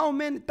has how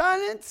many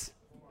talents?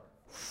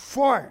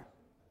 4.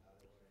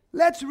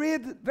 Let's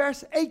read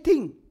verse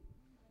 18.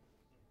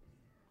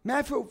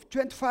 Matthew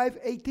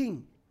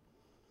 25:18.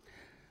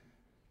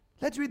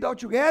 Let's read all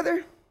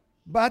together.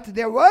 But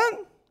the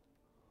one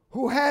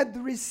who had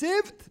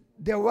received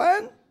the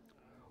one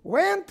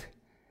went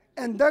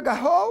and dug a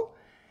hole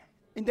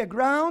in the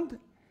ground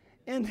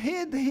and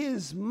hid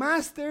his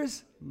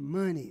master's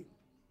money.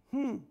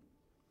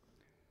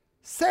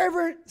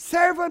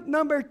 Servant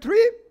number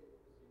 3,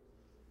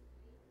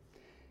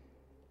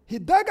 he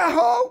dug a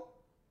hole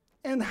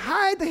and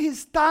hid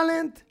his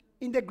talent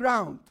in the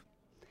ground,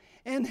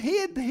 and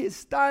hid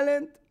his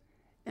talent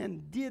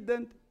and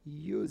didn't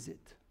use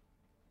it.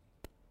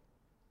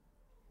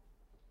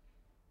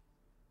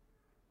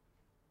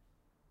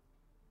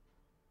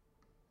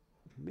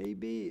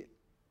 Maybe,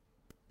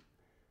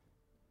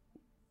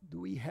 do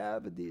we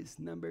have this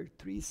number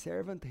 3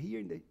 servant here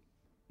in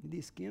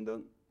this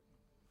kingdom?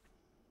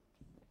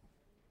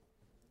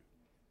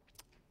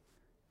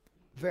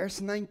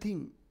 Verse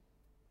 19.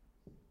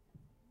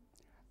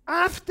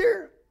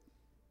 After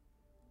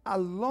a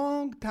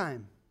long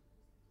time,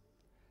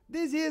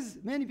 this is,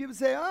 many people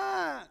say,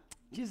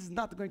 Jesus is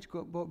not going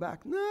to go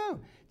back. No,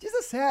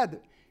 Jesus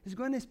said he's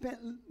going to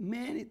spend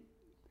many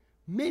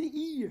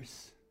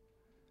years.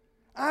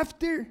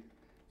 After,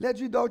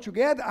 let's read all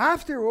together,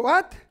 after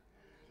what?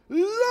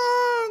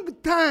 Long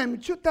time,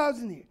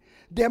 2,000 years.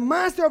 The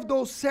master of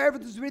those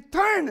servants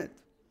returned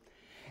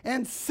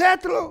and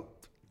settled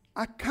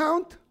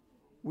account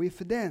with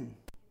them.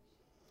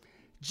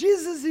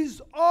 Jesus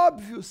is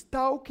obvious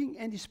talking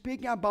and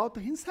speaking about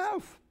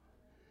himself,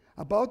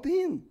 about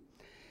him.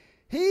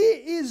 He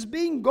is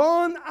being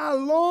gone a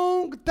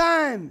long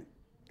time.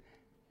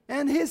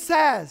 And he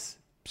says,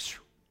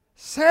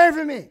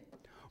 serve me,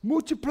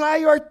 multiply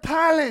your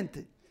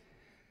talent,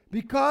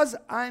 because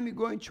I'm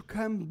going to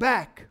come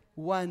back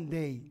one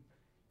day.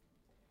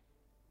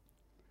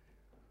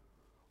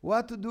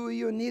 What do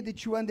you need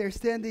to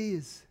understand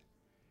is,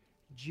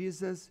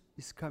 Jesus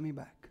is coming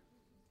back.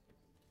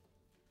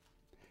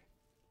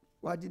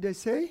 What did I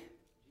say?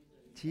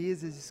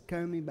 Jesus is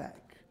coming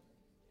back.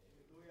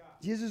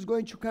 Jesus is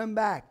going to come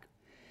back.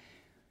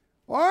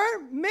 Or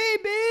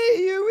maybe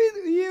you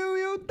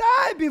will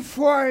die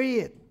before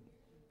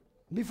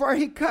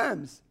he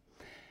comes.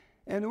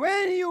 And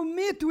when you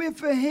meet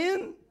with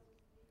him,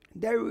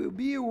 there will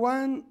be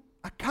one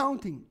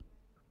accounting.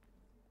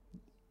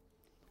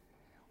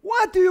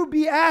 What will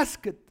be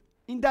asked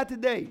in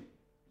that day?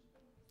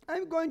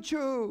 I'm going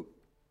to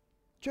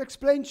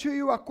explain to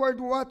you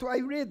according to what I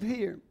read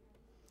here.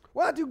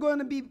 What are you going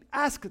to be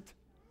asked?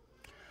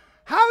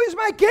 How is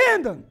my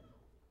kingdom?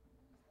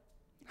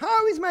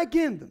 How is my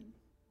kingdom?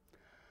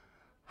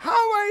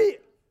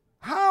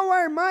 How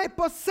are my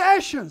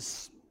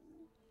possessions?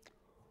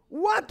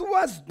 What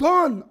was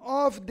done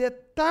of the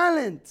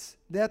talents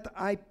that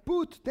I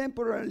put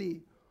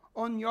temporarily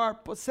on your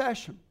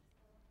possession?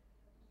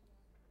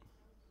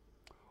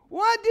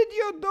 What did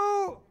you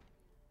do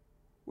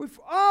with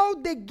all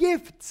the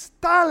gifts,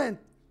 talent,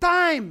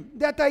 time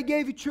that I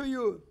gave to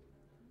you?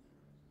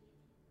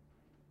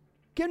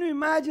 Can you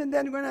imagine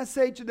then you're going to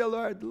say to the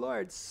Lord,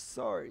 Lord,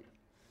 sorry,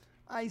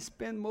 I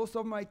spend most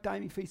of my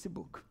time in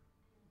Facebook.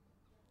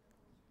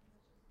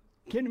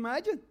 Can you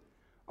imagine?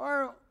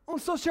 Or on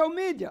social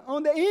media,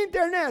 on the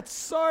internet,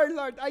 sorry,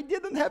 Lord, I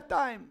didn't have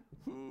time.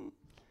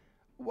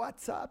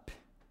 WhatsApp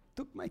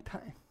took my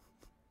time.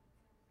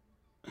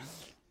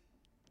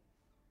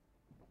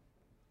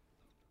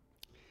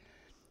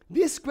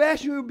 This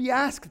question will be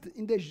asked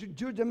in the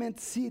judgment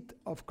seat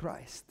of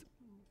Christ.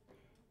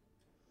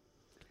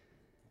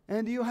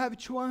 And you have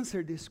to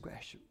answer this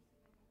question.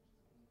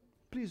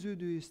 Please,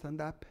 will you stand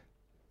up?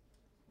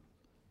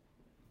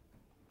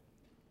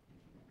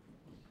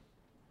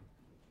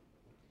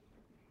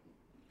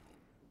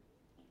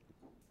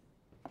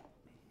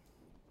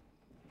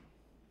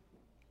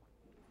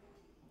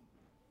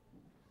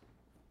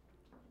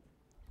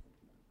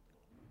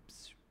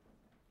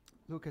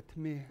 Look at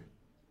me.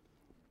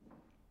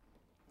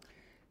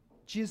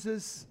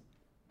 Jesus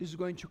is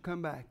going to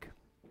come back.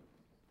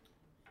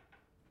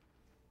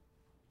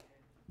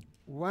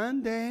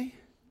 One day,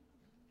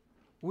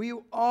 we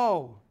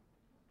all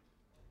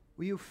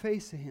will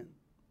face him.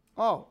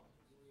 All.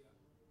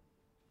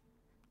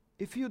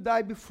 If you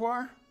die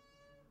before,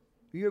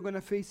 you're going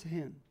to face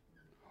him.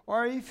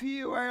 Or if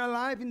you are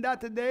alive in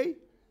that day,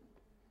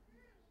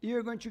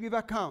 you're going to give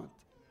account.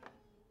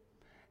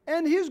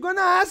 And he's going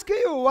to ask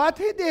you what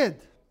he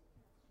did.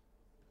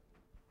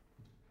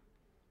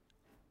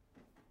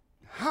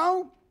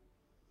 How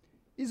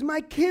is my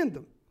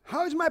kingdom?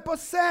 How is my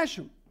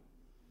possession?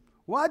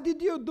 What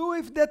did you do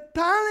with the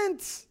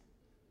talents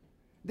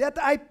that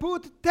I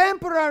put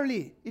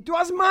temporarily? It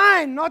was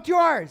mine, not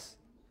yours.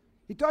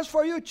 It was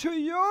for you to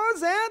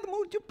use and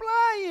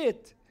multiply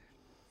it.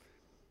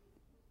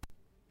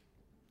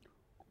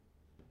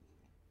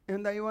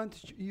 And I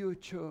want you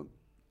to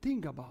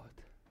think about.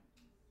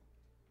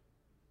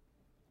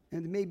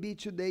 And maybe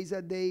today is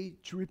a day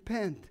to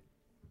repent.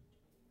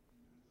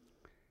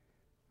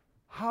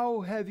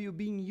 How have you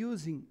been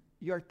using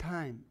your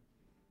time?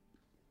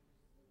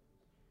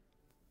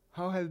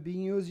 How have you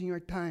been using your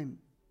time?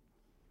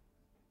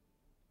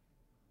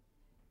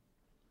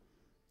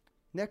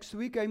 Next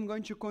week I'm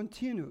going to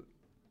continue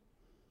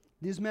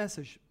this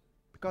message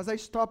because I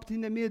stopped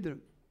in the middle.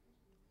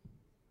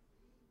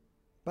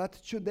 But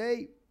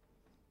today,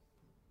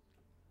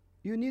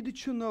 you need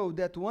to know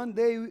that one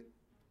day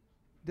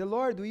the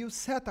Lord will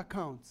set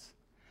accounts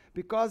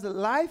because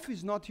life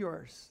is not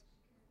yours.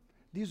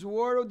 This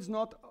world is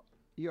not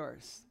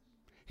yours.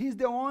 He's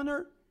the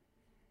owner,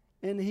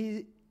 and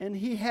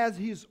he has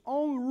his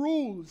own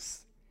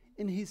rules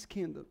in his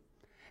kingdom.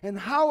 And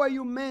how are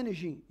you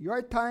managing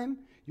your time,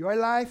 your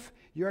life,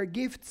 your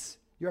gifts,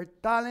 your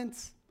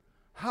talents?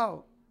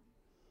 How?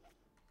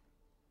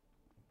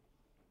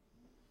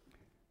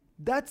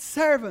 That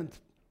servant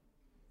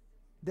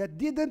that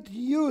didn't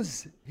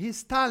use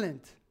his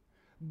talent,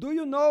 do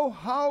you know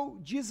how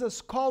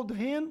Jesus called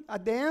him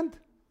at the end?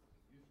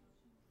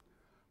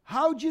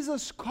 How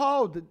Jesus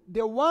called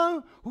the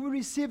one who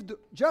received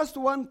just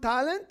one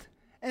talent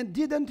and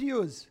didn't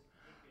use?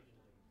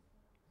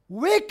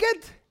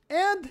 Wicked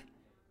and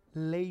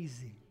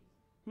lazy.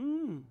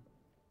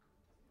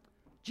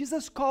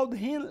 Jesus called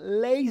him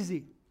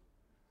lazy.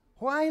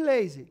 Why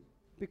lazy?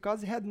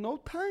 Because he had no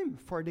time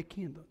for the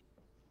kingdom.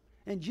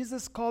 And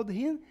Jesus called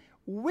him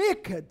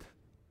wicked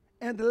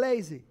and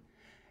lazy.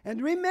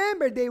 And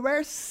remember, they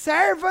were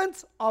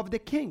servants of the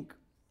king.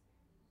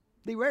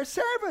 They were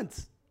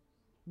servants.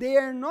 They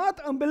are not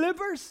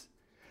unbelievers.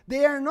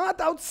 They are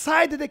not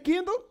outside the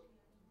kingdom.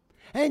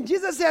 And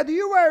Jesus said,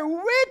 you are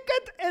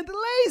wicked and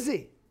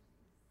lazy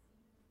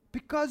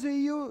because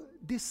you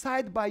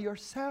decide by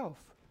yourself.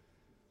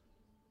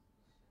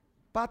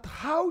 But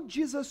how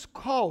Jesus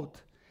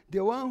called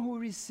the one who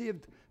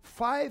received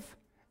 5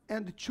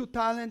 and 2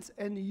 talents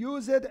and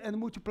used it and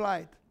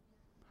multiplied?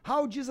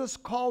 How Jesus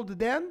called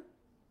them?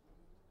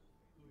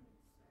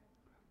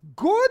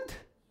 Good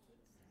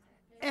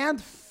and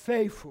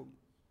faithful.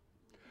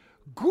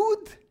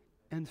 Good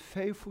and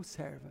faithful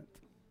servant.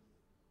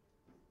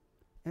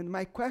 And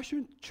my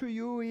question to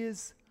you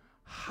is,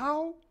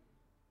 how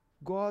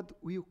God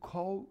will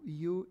call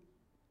you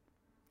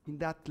in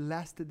that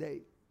last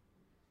day?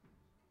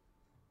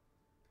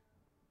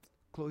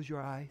 Close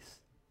your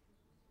eyes.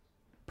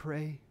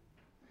 Pray.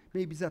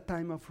 Maybe it's a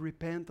time of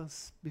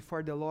repentance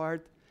before the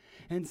Lord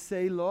and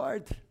say,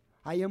 Lord,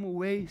 I am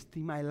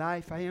wasting my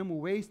life. I am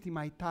wasting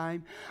my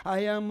time. I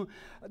am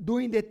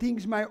doing the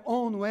things my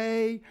own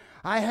way.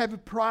 I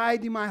have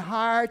pride in my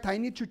heart. I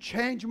need to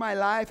change my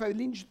life. I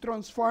need to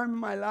transform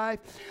my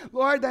life.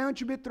 Lord, I want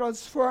to be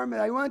transformed.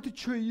 I want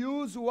to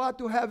use what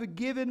you have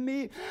given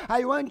me.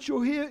 I want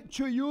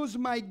to use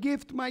my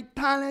gift, my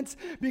talents,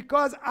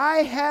 because I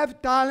have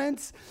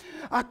talents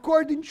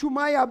according to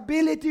my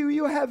ability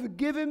you have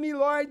given me,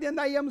 Lord, and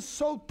I am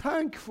so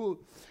thankful.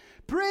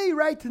 Pray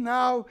right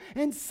now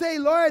and say,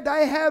 Lord, I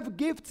have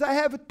gifts, I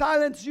have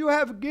talents you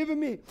have given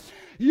me.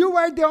 You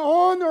are the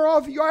owner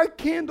of your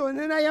kingdom,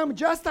 and I am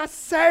just a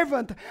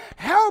servant.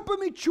 Help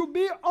me to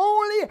be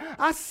only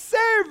a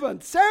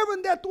servant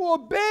that will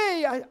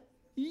obey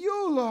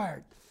you,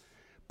 Lord.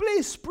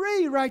 Please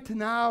pray right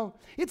now.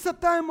 It's a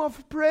time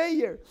of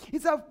prayer.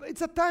 It's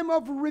a time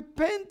of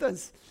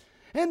repentance.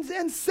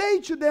 And say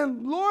to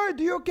them, Lord,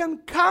 you can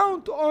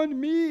count on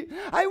me.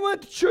 I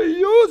want to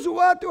use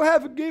what you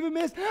have given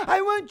me.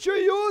 I want to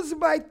use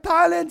my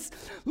talents.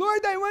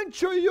 Lord, I want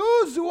to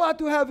use what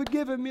you have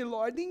given me,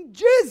 Lord. In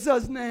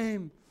Jesus'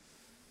 name.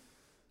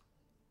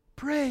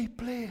 Pray,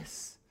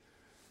 please.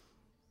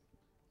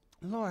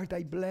 Lord,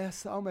 I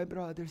bless all my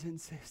brothers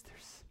and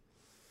sisters.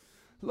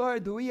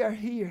 Lord, we are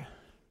here.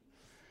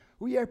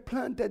 We are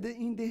planted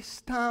in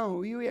this town.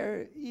 We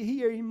are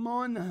here in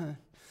Mona.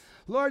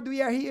 Lord,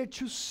 we are here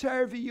to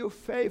serve you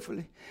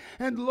faithfully.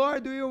 And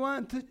Lord, we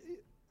want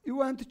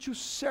to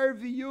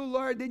serve you,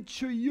 Lord, and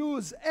to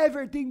use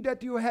everything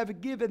that you have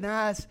given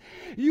us.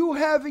 You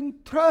have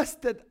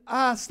entrusted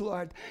us,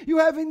 Lord. You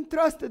have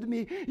entrusted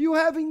me. You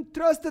have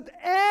entrusted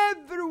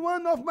every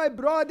one of my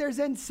brothers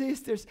and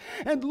sisters.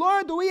 And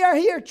Lord, we are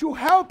here to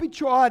help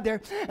each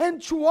other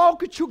and to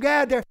walk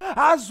together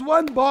as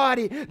one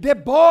body, the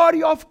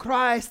body of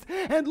Christ.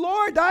 And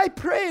Lord, I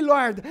pray,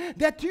 Lord,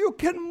 that you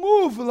can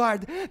move,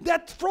 Lord,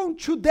 that from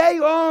today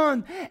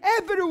on,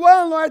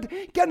 everyone, Lord,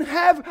 can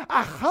have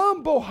a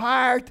humble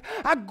heart,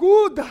 a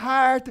good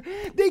heart.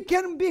 They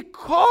can be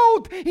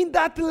called in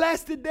that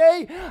last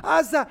day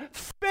as a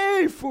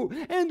faithful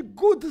and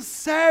good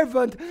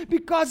servant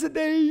because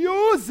they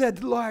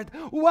used, Lord,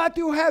 what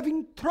you have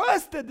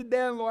entrusted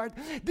them, Lord.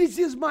 This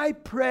is my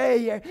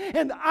prayer,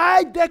 and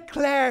I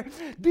declare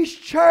this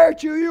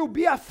church will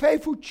be a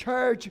faithful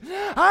church.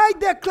 I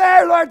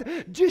declare,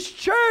 Lord, this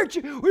church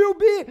will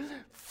be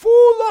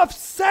full of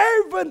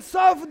servants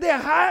of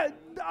the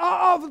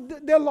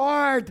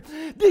Lord.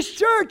 This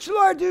church,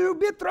 Lord, will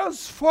be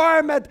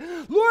transformed.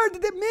 Lord,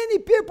 many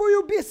people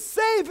will be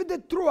saved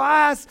through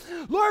us.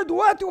 Lord,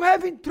 what you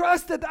have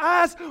entrusted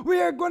us, we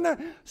are going to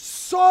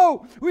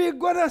sow. We are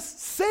going to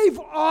save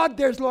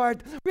others,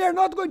 Lord. We are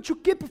not going to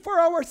keep for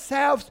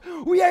ourselves.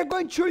 We are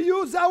going to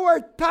use our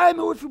time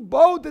with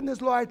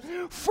boldness, Lord.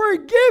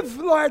 Forgive,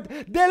 Lord,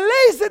 the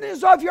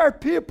laziness of your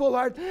people,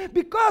 Lord.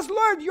 Because,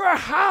 Lord, your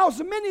house,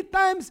 many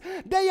times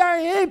they are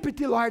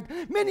empty, Lord.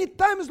 Many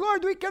times,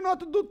 Lord, we cannot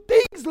do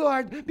things,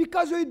 Lord,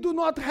 because we do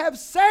not have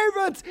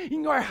servants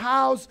in your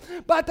house.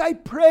 But I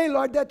pray,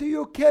 Lord, that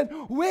you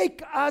can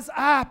wake us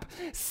up.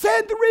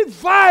 Send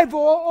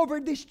revival over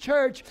this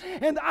church.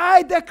 And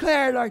I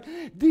declare, Lord,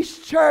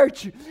 this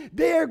church,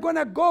 they are going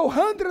to go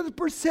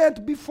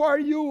 100% before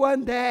you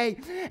one day.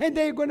 And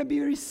they are going to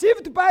be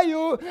received by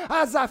you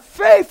as a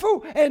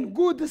faithful and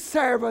good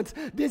servant.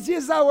 This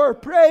is our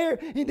prayer.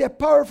 In the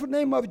powerful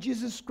name of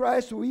Jesus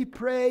Christ, we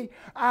pray.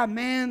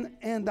 Amen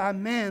and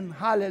amen.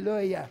 Hallelujah.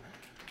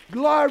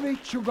 Glory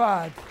to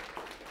God.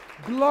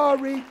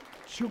 Glory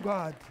to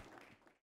God.